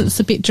reason, because it's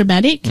a bit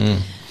dramatic.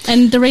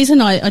 And the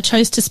reason I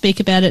chose to speak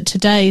about it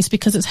today is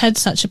because it's had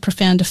such a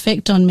profound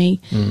effect on me.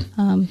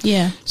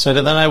 So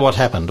do they know what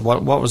happened?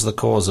 What was the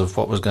cause of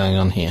what was going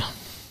on here?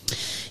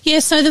 Yeah,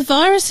 so the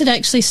virus had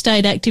actually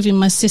stayed active in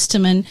my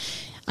system, and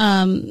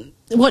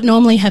what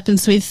normally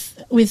happens with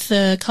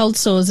cold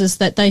sores is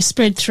that they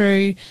spread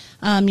through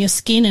your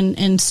skin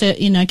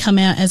and come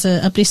out as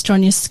a blister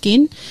on your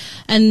skin.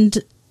 And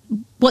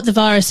what the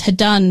virus had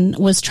done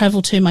was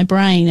travel to my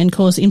brain and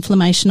cause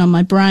inflammation on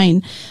my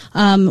brain,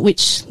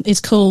 which is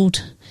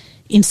called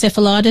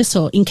encephalitis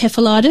or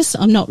encephalitis.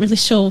 I'm not really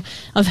sure.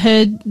 I've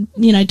heard,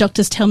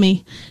 doctors tell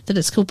me that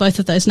it's called both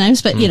of those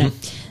names, but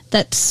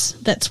that's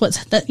what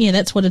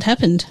had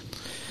happened.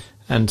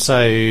 And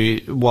so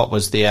what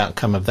was the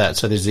outcome of that?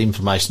 So there's the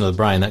inflammation of the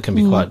brain. That can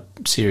be quite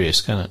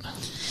serious, can't it?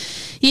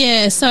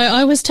 Yeah, so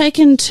I was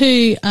taken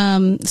to,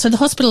 so the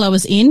hospital I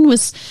was in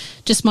was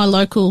just my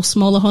local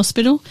smaller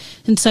hospital,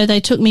 and so they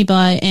took me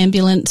by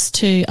ambulance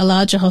to a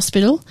larger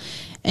hospital,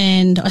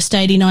 and I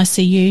stayed in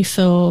ICU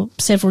for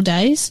several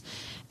days,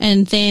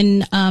 and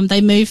then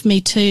they moved me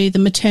to the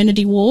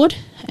maternity ward,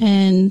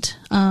 and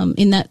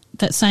in that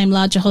same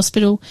larger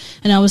hospital,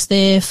 and I was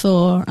there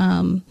for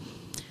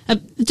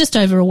just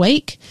over a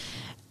week,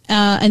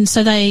 and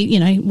so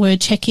they, were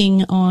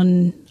checking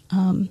on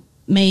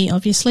me,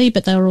 obviously,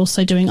 but they were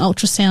also doing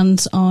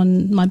ultrasounds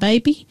on my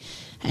baby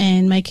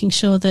and making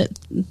sure that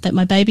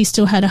my baby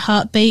still had a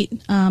heartbeat.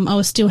 I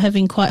was still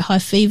having quite high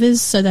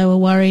fevers, so they were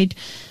worried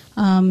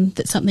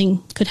that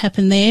something could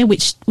happen there,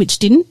 which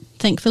didn't,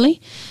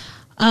 thankfully.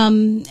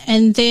 And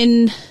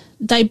then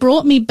they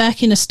brought me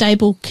back in a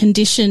stable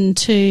condition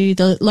to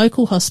the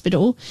local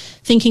hospital,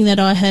 thinking that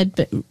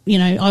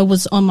I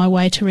was on my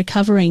way to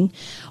recovering.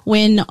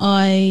 When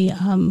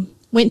I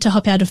went to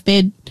hop out of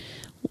bed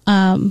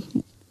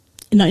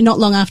not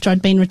long after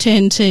I'd been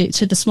returned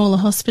to the smaller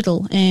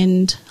hospital,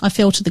 and I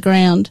fell to the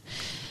ground.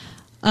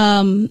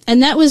 And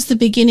that was the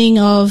beginning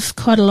of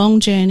quite a long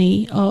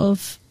journey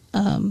of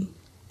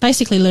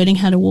basically learning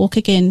how to walk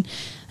again.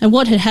 And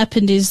what had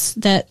happened is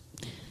that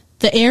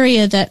the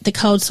area that the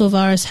cold sore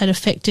virus had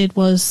affected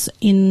was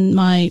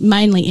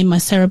mainly in my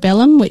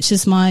cerebellum, which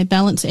is my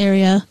balance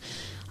area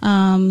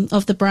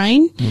of the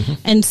brain. Mm-hmm.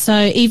 And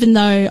so even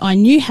though I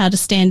knew how to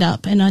stand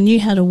up and I knew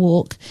how to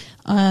walk,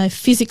 I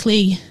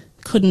physically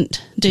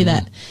couldn't do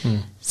that.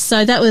 Mm.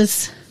 So that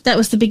was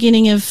the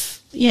beginning of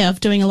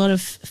doing a lot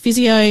of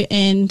physio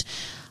and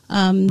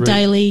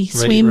daily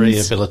swims.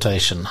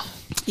 Rehabilitation.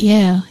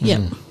 Yeah,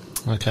 yeah.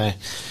 Okay.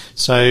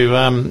 So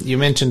you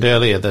mentioned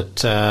earlier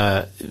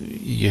that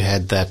you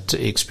had that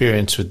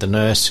experience with the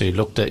nurse who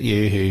looked at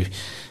you,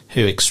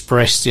 who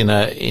expressed in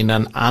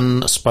an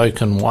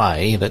unspoken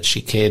way that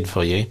she cared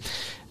for you,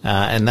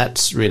 and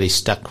that's really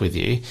stuck with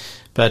you.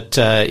 But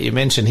you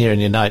mentioned here in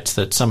your notes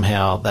that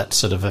somehow that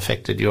sort of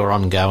affected your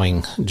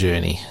ongoing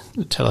journey.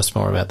 Tell us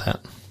more about that.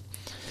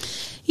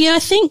 Yeah, I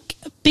think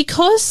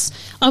because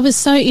I was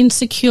so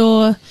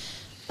insecure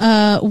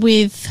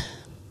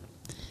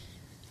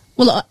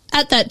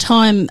at that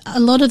time,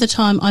 a lot of the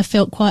time I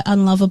felt quite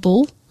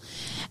unlovable.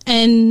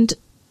 And,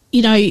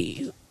 you know,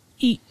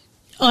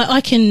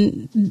 I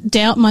can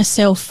doubt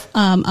myself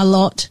a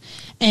lot.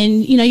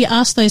 And, you know, you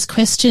ask those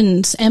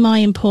questions, am I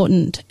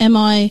important? Am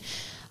I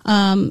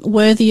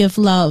worthy of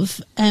love?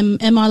 Am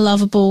I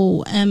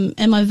lovable?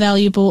 Am I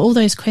valuable? All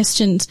those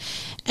questions.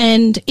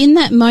 And in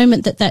that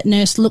moment that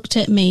nurse looked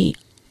at me,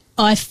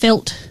 I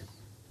felt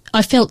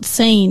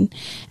seen.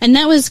 And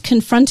that was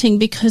confronting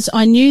because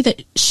I knew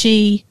that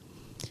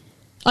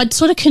I'd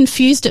sort of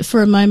confused it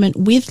for a moment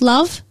with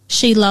love.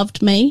 She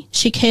loved me.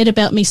 She cared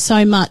about me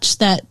so much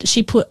that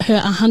she put her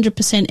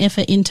 100%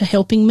 effort into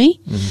helping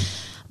me.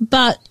 Mm-hmm.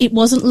 But it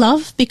wasn't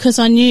love because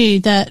I knew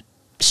that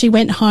she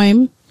went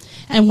home,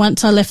 and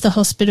once I left the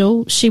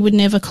hospital, she would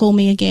never call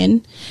me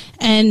again.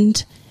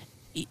 And,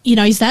 you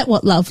know, is that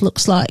what love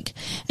looks like?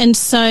 And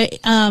so,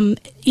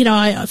 you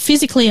know,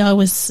 physically I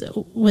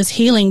was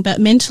healing,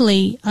 but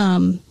mentally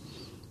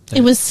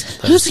it was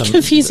a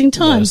confusing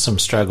time. There were some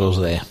struggles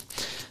there.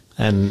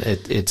 And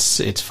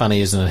it's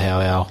funny, isn't it,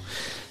 how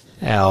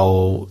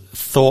our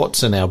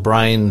thoughts and our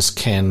brains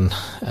can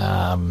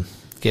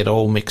get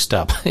all mixed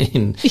up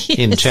in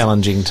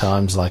challenging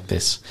times like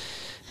this.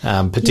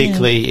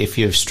 Particularly if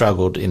you've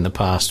struggled in the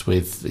past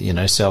with, you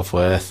know,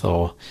 self-worth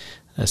or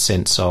a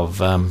sense of,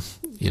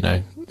 you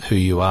know, who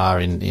you are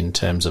in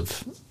terms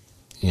of,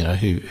 you know,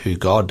 who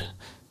God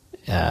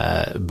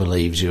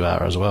believes you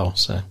are as well.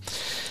 So,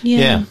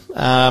 yeah.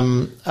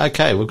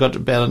 Okay, we've got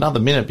about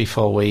another minute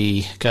before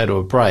we go to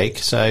a break.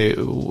 So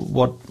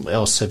what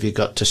else have you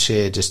got to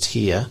share just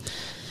here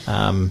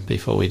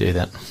before we do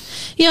that?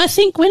 Yeah, I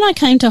think when I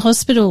came to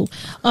hospital,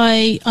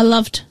 I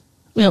loved...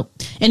 Well,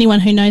 anyone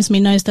who knows me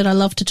knows that I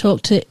love to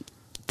talk to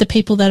the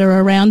people that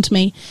are around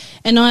me.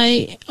 And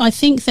I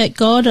think that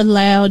God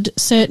allowed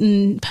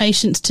certain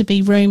patients to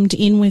be roomed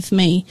in with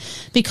me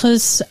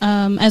because,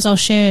 as I'll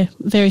share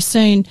very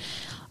soon,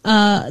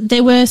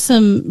 there were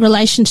some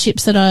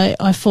relationships that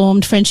I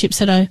formed, friendships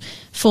that I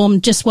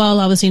formed just while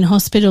I was in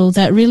hospital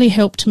that really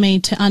helped me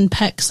to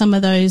unpack some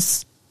of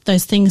those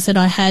things that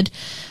I had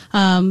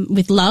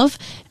with love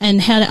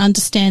and how to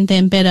understand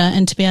them better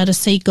and to be able to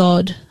see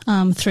God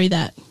through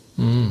that.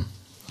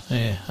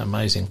 Yeah,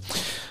 amazing.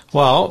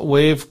 Well,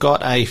 we've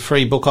got a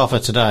free book offer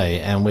today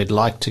and we'd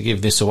like to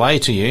give this away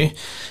to you.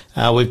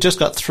 We've just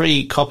got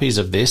 3 copies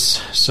of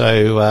this,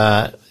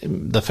 so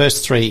the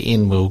first 3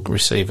 in will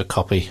receive a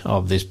copy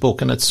of this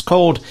book, and it's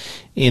called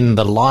In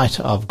the Light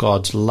of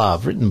God's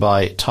Love, written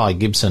by Ty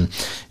Gibson.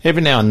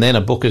 Every now and then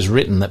a book is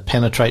written that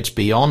penetrates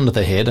beyond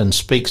the head and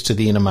speaks to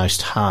the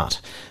innermost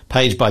heart.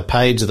 Page by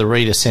page the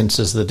reader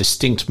senses the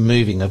distinct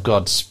moving of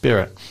God's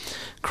Spirit.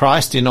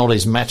 Christ in all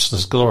his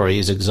matchless glory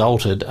is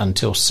exalted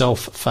until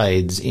self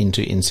fades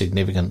into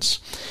insignificance.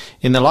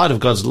 In the Light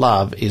of God's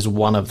Love is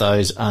one of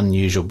those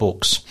unusual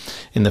books.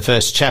 In the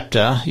first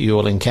chapter, you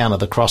will encounter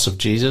the cross of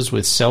Jesus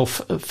with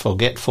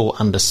self-forgetful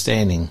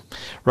understanding.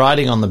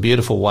 Riding on the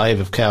beautiful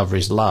wave of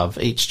Calvary's love,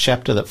 each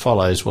chapter that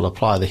follows will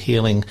apply the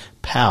healing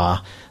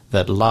power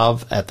that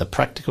love at the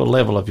practical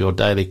level of your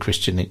daily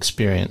Christian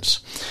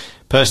experience.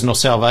 Personal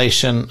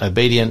salvation,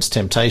 obedience,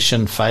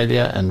 temptation,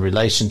 failure, and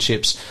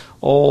relationships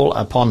all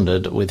are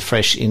pondered with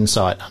fresh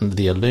insight under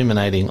the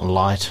illuminating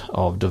light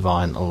of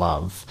divine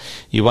love.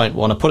 You won't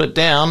want to put it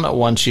down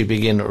once you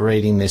begin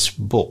reading this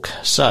book.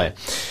 So,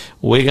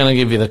 we're going to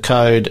give you the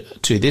code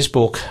to this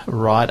book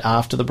right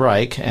after the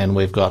break, and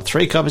we've got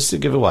 3 copies to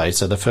give away,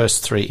 so the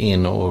first 3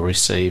 in will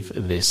receive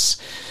this.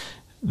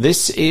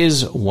 This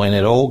is When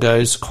It All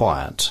Goes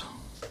Quiet.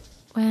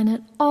 When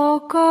it all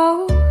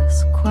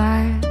goes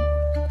quiet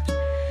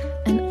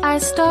and I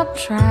stop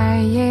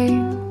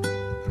trying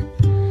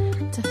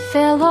to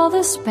fill all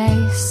the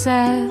spaces,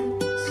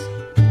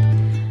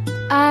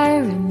 I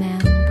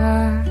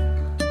remember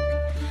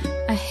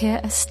I hear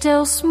a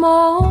still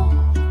small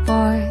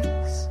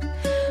voice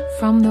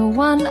from the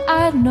one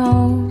I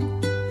know.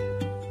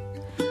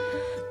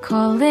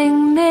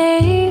 calling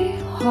me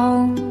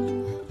home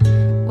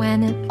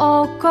when it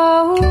all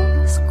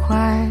goes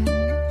quiet.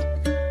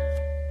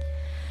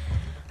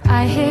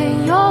 I hear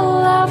your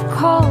love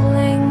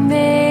calling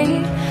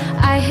me.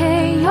 I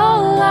hear your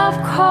love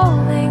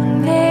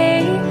calling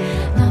me.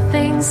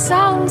 Nothing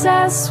sounds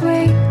as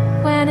sweet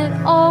when it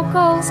all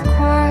goes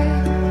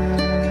quiet.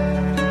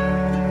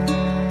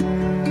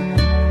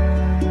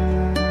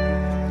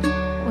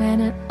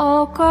 When it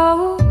all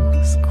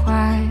goes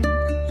quiet,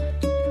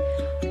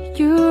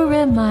 you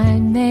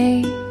remind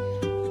me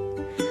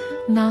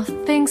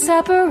nothing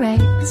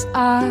separates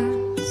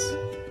us,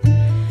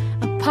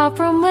 apart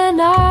from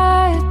when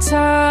I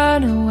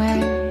turn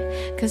away,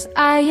 'cause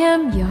I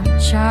am your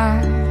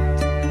child.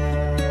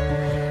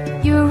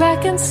 You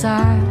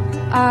reconciled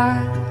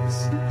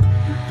us,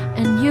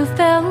 and you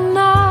felt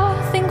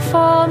nothing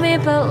for me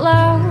but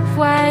love.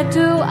 Why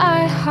do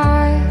I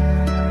hide?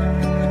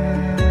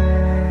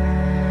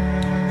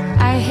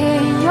 I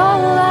hear your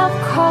love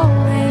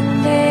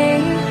calling me.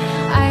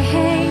 I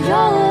hear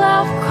your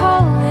love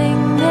calling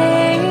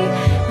me.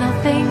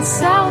 Nothing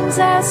sounds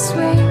as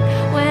sweet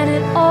when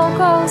it all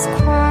goes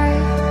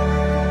quiet.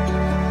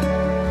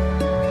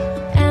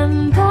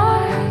 And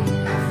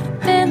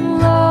I've been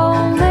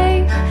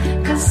lonely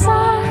 'cause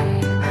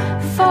I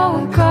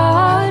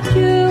forgot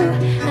you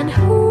and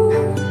who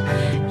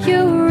you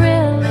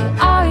really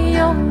are.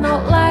 You're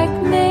not like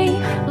me,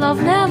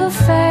 love never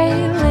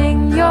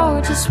failing.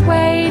 You're just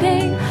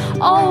waiting,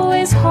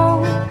 always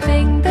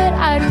hoping that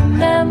I'd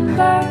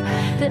remember,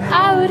 that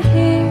I would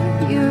hear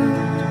you.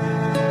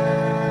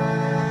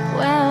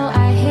 Well,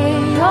 I hear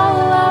your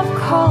love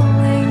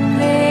calling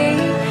me.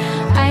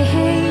 I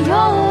hear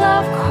your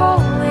love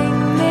calling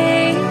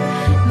me.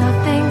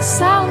 Nothing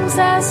sounds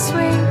as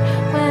sweet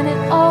when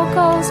it all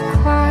goes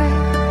quiet.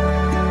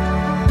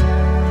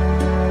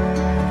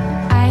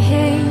 I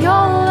hear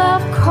your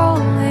love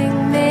calling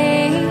me.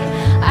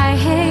 I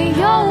hear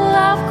your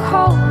love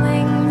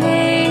calling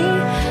me.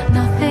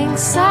 Nothing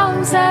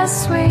sounds as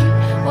sweet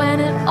when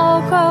it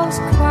all goes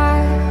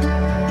quiet.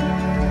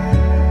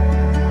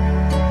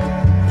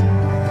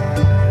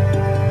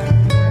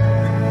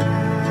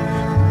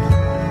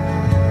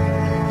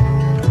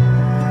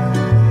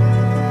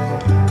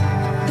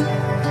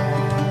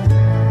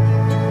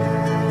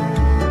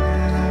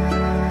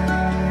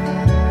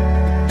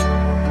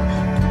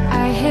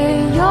 I hear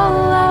your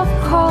love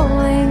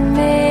calling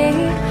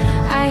me.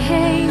 I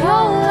hear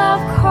your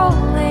love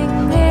calling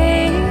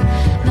me.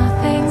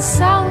 Nothing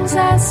sounds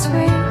as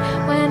sweet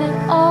when it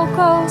all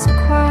goes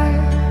quiet.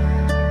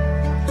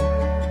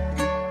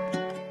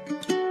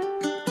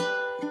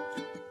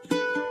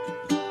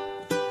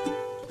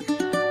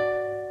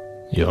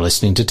 You're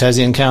listening to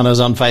Tassie Encounters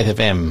on Faith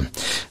FM.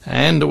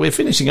 And we're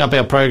finishing up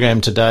our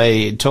program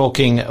today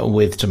talking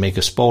with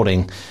Tamika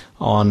Spaulding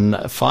on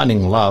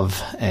finding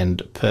love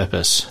and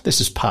purpose.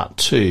 This is part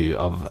 2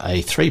 of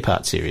a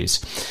 3-part series.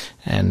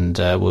 And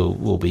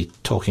we'll be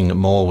talking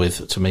more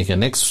with Tamika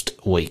next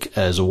week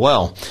as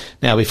well.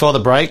 Now, before the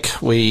break,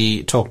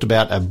 we talked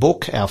about a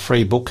book, our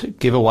free book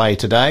giveaway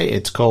today.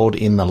 It's called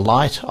In the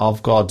Light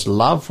of God's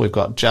Love. We've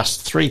got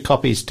just 3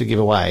 copies to give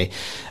away.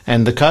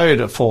 And the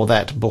code for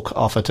that book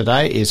offer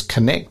today is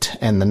CONNECT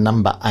and the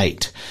number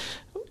 8.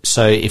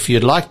 So if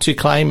you'd like to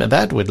claim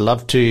that, we'd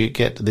love to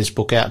get this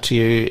book out to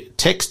you.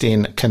 Text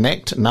in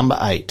CONNECT number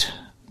 8,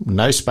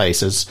 no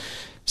spaces,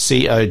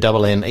 CONNECT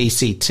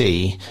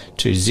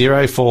to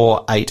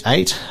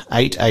 0488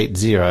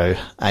 880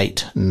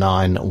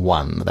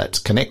 891. That's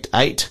Connect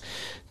 8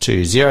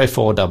 to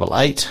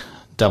 0488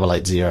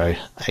 880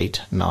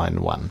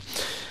 891.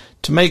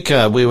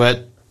 Tamika, we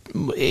were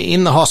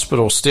in the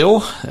hospital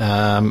still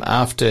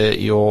after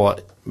your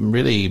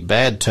really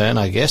bad turn,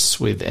 I guess,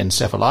 with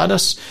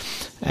encephalitis,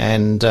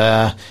 and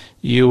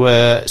you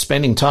were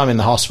spending time in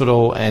the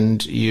hospital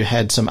and you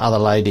had some other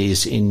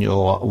ladies in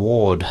your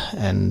ward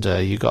and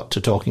you got to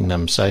talking to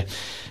them. So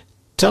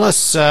tell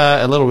us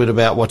a little bit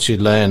about what you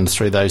learned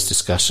through those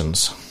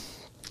discussions.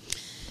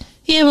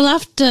 Yeah, well,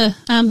 after,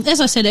 as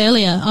I said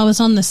earlier, I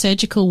was on the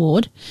surgical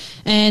ward,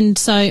 and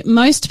so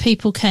most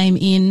people came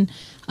in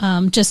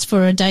just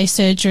for a day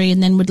surgery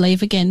and then would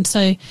leave again.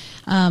 So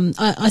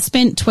I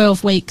spent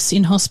 12 weeks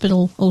in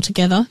hospital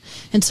altogether,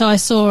 and so I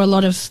saw a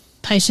lot of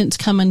patients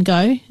come and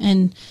go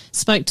and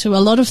spoke to a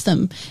lot of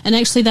them. And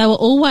actually they were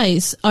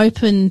always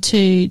open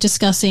to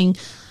discussing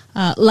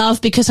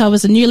love, because I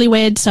was a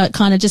newlywed, so it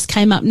kind of just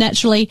came up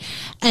naturally,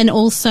 and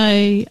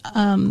also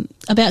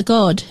about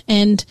God.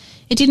 And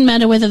it didn't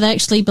matter whether they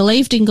actually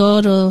believed in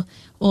God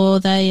or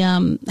they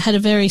had a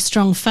very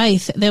strong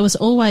faith. There was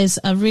always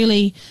a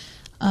really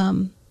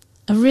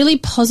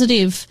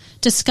positive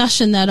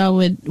discussion that I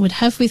would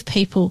have with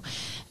people.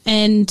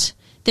 And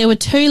there were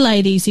 2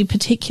 ladies in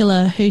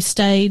particular who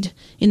stayed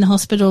in the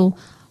hospital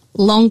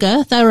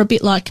longer. They were a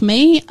bit like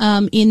me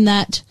in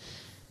that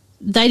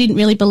they didn't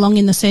really belong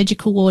in the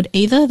surgical ward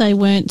either. They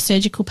weren't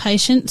surgical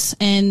patients,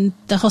 and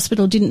the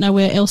hospital didn't know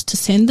where else to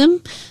send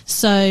them,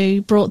 so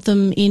brought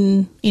them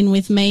in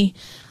with me.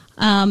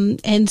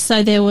 And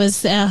so there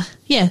was,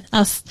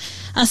 us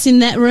in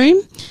that room.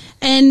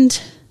 And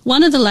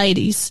one of the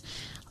ladies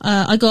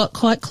I got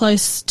quite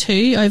close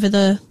to over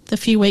the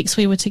few weeks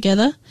we were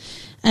together,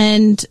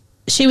 and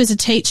she was a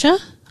teacher.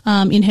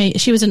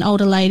 She was an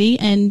older lady,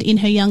 and in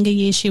her younger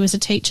years she was a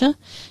teacher.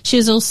 She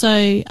was also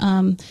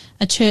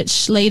a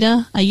church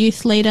leader, a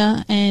youth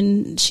leader,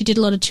 and she did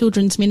a lot of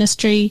children's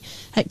ministry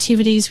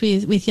activities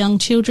with young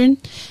children.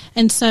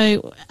 And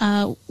so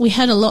we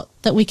had a lot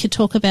that we could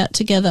talk about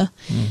together.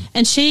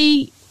 And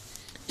she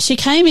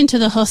came into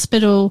the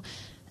hospital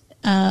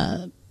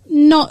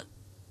not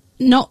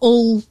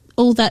all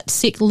that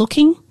sick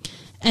looking,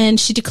 and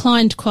she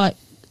declined quite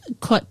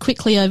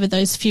quickly over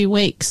those few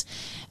weeks.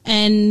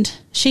 And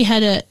she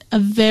had a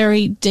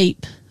very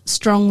deep,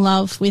 strong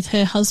love with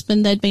her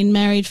husband. They'd been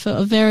married for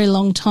a very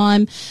long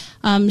time.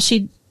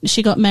 She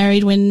got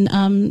married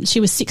when she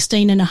was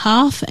 16 and a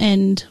half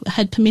and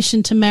had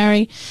permission to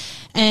marry.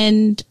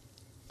 And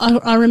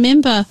I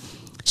remember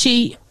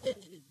she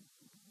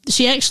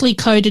actually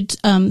coded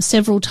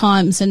several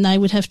times, and they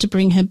would have to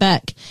bring her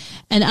back.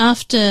 And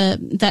after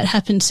that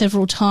happened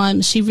several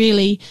times, she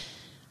really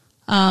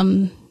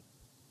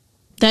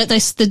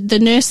the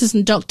nurses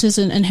and doctors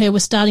and her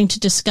were starting to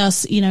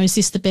discuss, is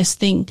this the best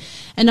thing?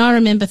 And I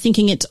remember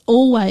thinking it's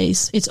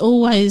always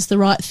the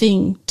right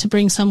thing to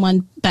bring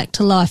someone back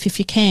to life if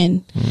you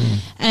can.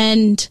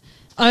 And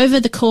over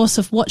the course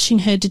of watching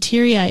her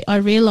deteriorate, I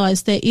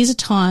realised there is a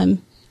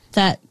time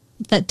that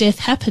death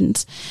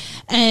happens.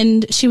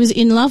 And she was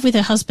in love with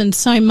her husband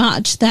so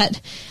much that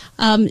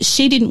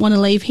she didn't want to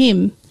leave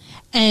him,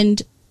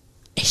 and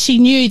she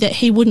knew that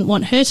he wouldn't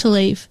want her to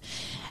leave.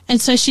 And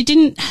so she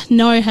didn't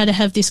know how to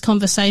have this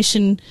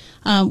conversation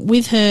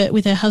with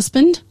her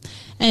husband.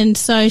 And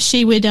so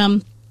she'd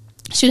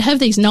have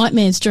these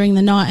nightmares during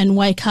the night and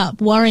wake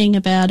up worrying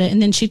about it. And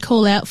then she'd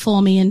call out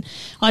for me, and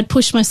I'd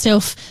push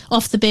myself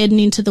off the bed and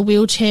into the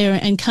wheelchair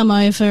and come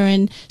over,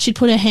 and she'd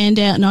put her hand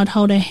out and I'd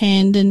hold her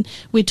hand, and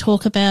we'd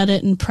talk about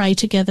it and pray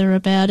together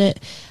about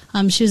it.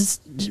 She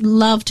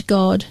loved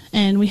God,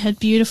 and we had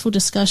beautiful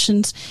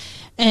discussions.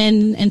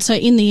 And so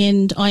in the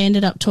end, I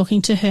ended up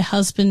talking to her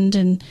husband,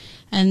 and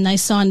they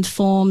signed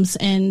forms,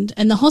 and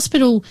the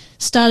hospital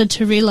started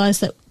to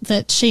realise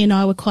that she and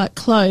I were quite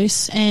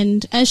close.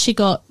 And as she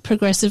got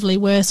progressively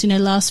worse in her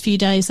last few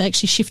days, they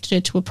actually shifted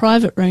her to a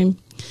private room.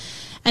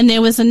 And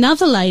there was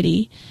another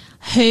lady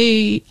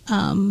who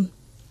I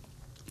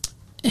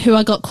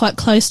got quite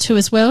close to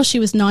as well. She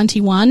was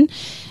 91,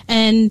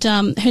 and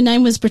her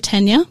name was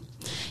Britannia,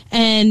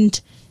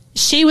 and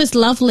she was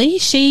lovely.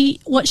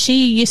 What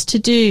she used to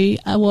do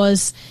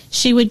was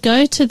she would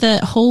go to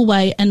the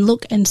hallway and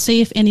look and see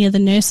if any of the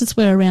nurses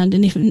were around.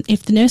 And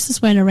if the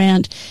nurses weren't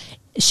around,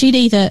 she'd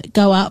either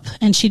go up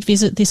and she'd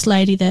visit this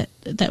lady that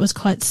was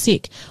quite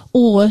sick,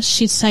 or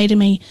she'd say to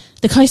me,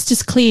 "The coast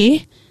is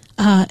clear,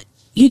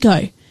 you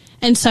go."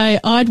 And so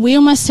I'd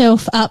wheel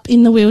myself up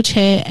in the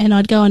wheelchair and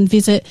I'd go and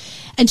visit,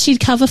 and she'd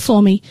cover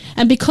for me.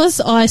 And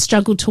because I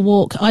struggled to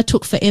walk, I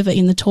took forever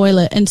in the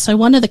toilet. And so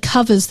one of the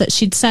covers that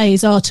she'd say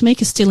is, "Oh,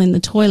 Tamika's still in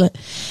the toilet."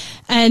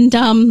 And,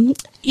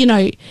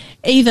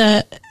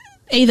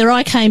 either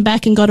I came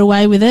back and got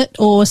away with it,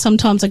 or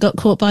sometimes I got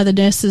caught by the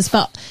nurses.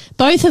 But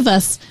both of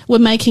us were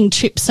making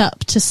trips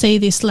up to see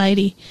this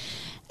lady.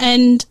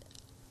 And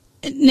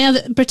now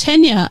that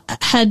Britannia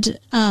had,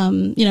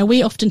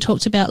 we often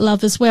talked about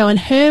love as well, and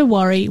her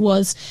worry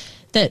was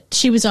that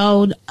she was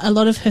old, a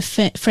lot of her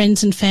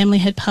friends and family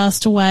had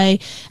passed away,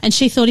 and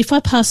she thought, if I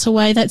pass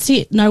away, that's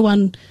it. No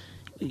one,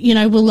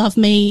 will love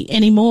me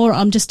anymore.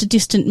 I'm just a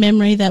distant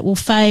memory that will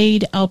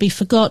fade. I'll be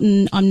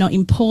forgotten. I'm not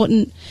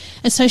important.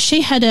 And so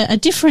she had a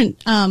different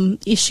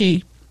issue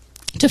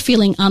to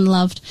feeling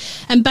unloved.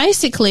 And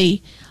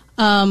basically,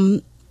 I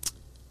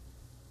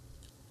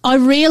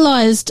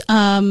realised,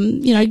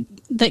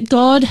 that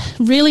God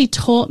really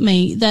taught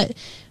me that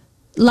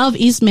love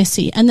is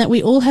messy, and that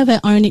we all have our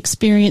own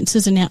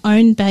experiences and our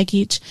own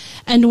baggage,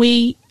 and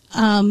we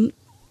all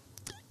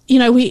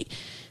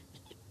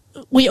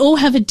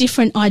have a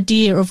different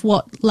idea of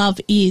what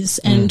love is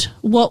and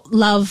what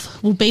love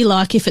will be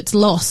like if it's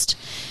lost.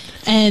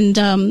 And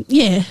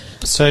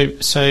So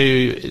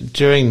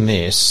during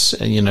this,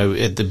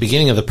 at the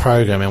beginning of the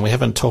program, and we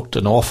haven't talked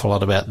an awful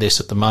lot about this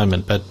at the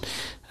moment, but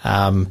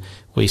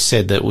we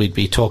said that we'd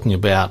be talking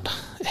about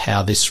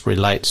how this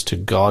relates to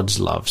God's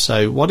love.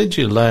 So what did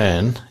you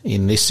learn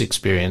in this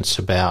experience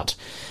about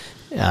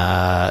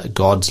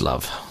God's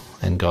love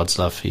and God's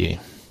love for you?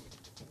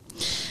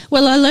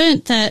 Well, I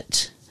learnt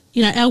that,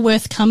 our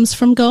worth comes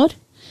from God,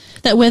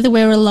 that whether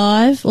we're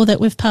alive or that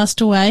we've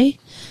passed away,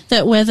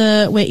 that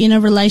whether we're in a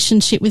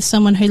relationship with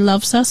someone who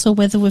loves us or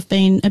whether we've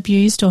been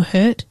abused or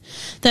hurt,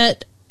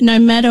 that no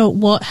matter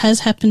what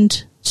has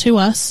happened to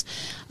us,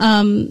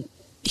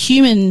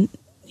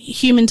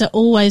 humans are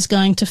always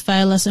going to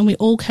fail us, and we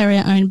all carry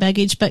our own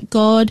baggage. But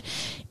God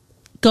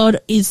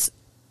is,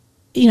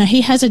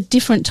 he has a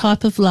different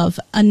type of love,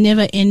 a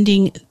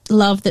never-ending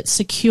love that's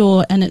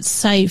secure and it's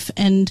safe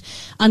and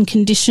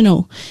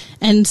unconditional.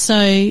 And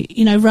so,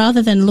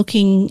 rather than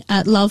looking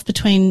at love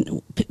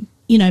between,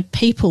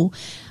 people.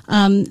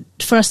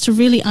 For us to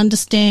really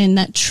understand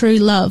that true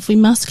love, we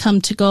must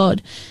come to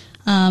God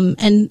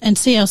and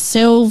see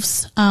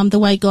ourselves the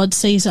way God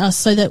sees us,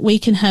 so that we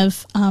can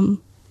have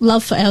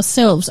love for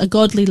ourselves, a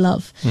godly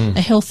love,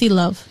 a healthy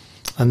love.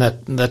 And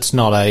that's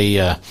not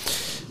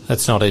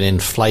an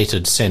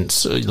inflated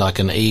sense like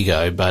an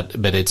ego, but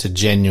it's a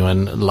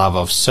genuine love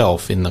of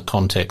self in the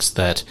context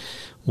that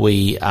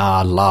we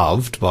are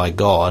loved by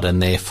God,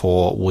 and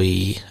therefore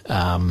we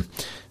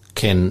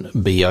can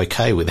be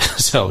okay with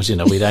ourselves.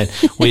 We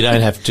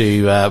don't have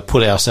to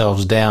put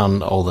ourselves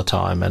down all the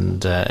time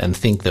and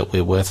think that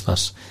we're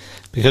worthless,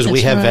 because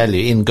we have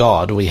value in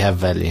God. We have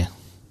value.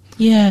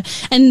 Yeah,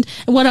 and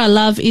what I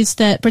love is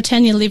that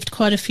Britannia lived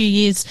quite a few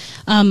years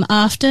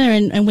after,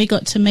 and we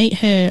got to meet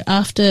her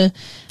after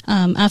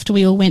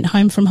we all went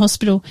home from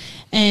hospital.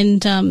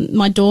 And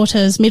my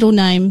daughter's middle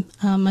name,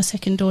 my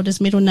second daughter's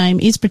middle name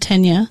is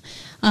Britannia,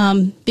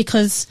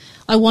 because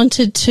I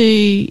wanted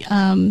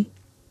to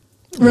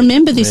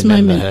remember this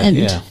moment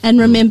and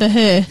remember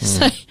her.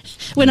 So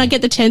when I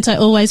get the chance, I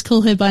always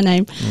call her by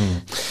name.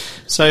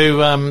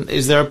 So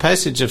is there a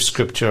passage of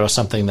Scripture or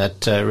something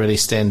that really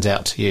stands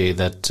out to you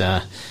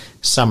that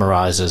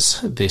summarises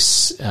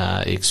this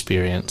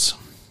experience?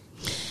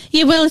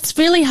 Yeah, well, it's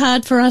really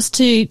hard for us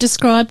to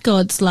describe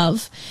God's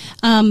love.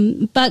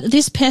 But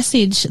this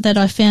passage that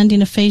I found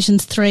in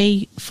Ephesians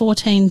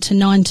 3:14 to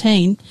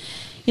 19,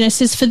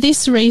 says, "For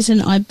this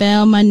reason I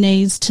bow my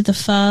knees to the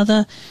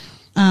Father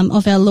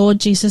of our Lord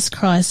Jesus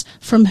Christ,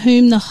 from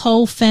whom the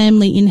whole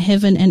family in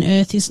heaven and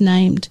earth is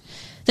named,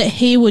 that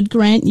he would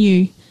grant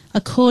you,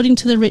 according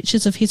to the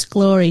riches of his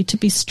glory, to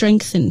be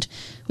strengthened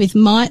with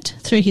might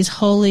through his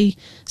Holy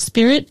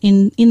Spirit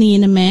in the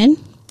inner man,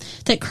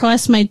 that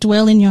Christ may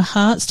dwell in your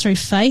hearts through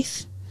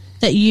faith,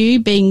 that you,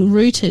 being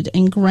rooted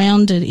and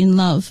grounded in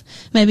love,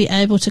 may be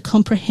able to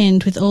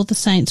comprehend with all the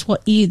saints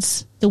what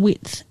is the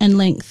width and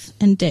length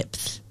and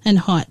depth and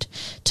height,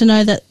 to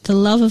know that the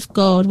love of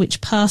God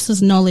which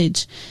passes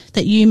knowledge,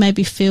 that you may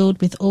be filled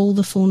with all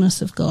the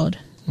fullness of God."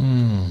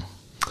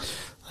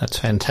 That's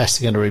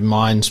fantastic, and it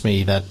reminds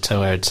me that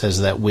where it says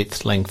that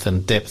width, length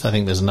and depth, I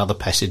think there's another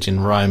passage in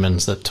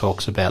Romans that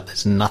talks about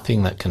there's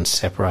nothing that can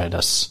separate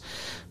us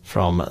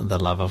from the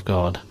love of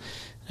God.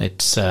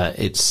 It's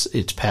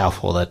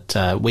powerful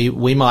that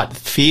we might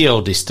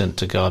feel distant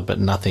to God, but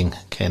nothing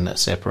can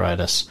separate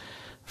us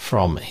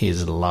from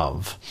his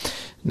love.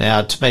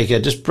 Now,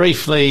 Tamika, just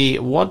briefly,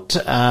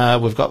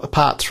 we've got the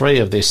part 3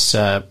 of this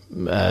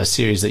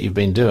series that you've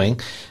been doing,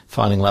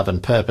 Finding Love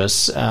and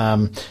Purpose.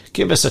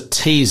 Give us a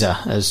teaser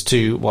as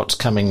to what's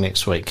coming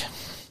next week.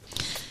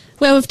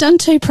 Well, we've done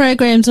 2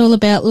 programs all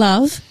about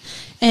love,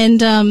 and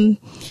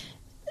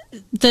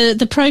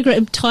the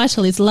program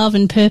title is Love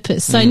and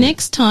Purpose. So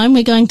next time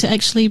we're going to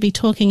actually be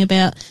talking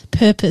about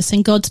purpose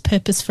and God's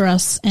purpose for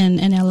us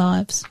and our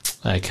lives.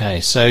 Okay,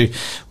 so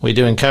we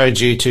do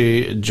encourage you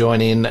to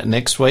join in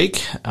next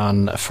week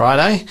on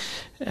Friday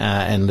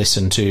and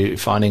listen to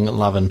Finding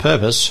Love and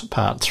Purpose,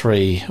 Part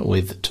 3,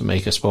 with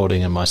Tamika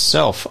Spaulding and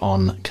myself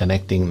on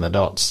Connecting the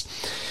Dots.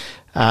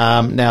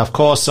 Now, of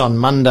course, on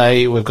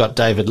Monday we've got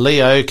David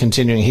Leo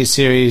continuing his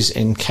series,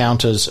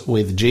 Encounters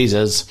with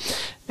Jesus.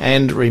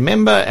 And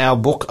remember our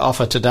book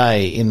offer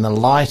today, In the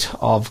Light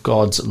of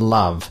God's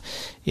Love.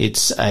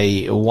 It's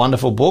a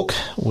wonderful book.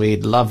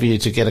 We'd love you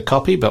to get a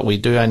copy, but we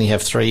do only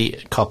have 3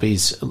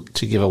 copies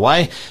to give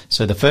away.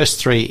 So the first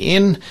 3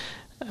 in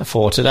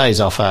for today's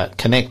offer,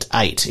 Connect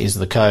 8 is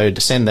the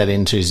code. Send that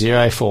into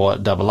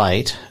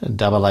 0488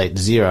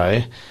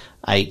 880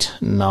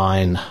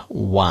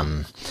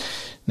 891.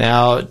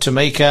 Now,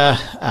 Tamika,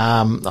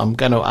 I'm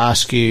going to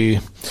ask you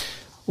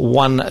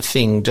one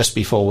thing just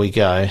before we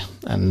go,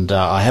 and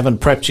I haven't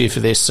prepped you for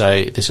this,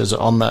 so this is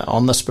on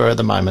the spur of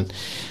the moment.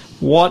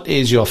 What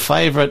is your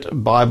favourite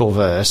Bible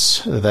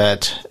verse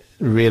that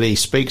really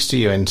speaks to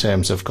you in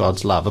terms of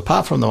God's love?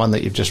 Apart from the one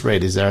that you've just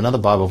read, is there another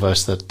Bible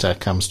verse that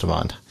comes to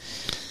mind?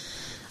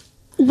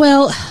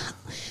 Well,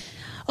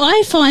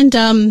 I find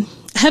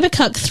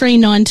Habakkuk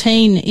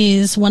 3:19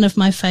 is one of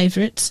my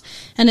favourites,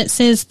 and it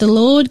says, "The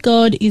Lord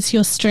God is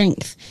your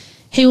strength.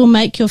 He will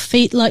make your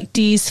feet like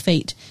deer's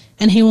feet,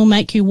 and he will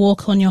make you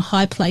walk on your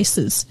high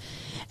places."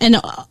 And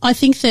I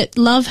think that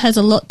love has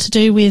a lot to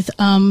do with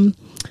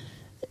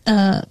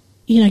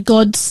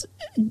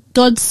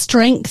God's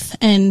strength,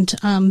 and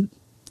I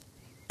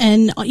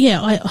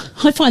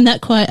find that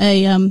quite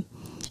a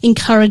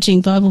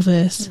encouraging Bible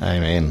verse.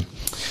 Amen.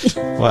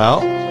 Well,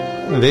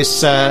 this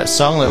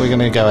song that we're going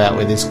to go out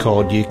with is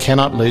called You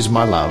Cannot Lose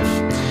My Love.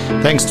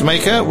 Thanks,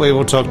 Tamika. We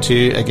will talk to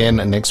you again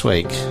next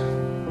week.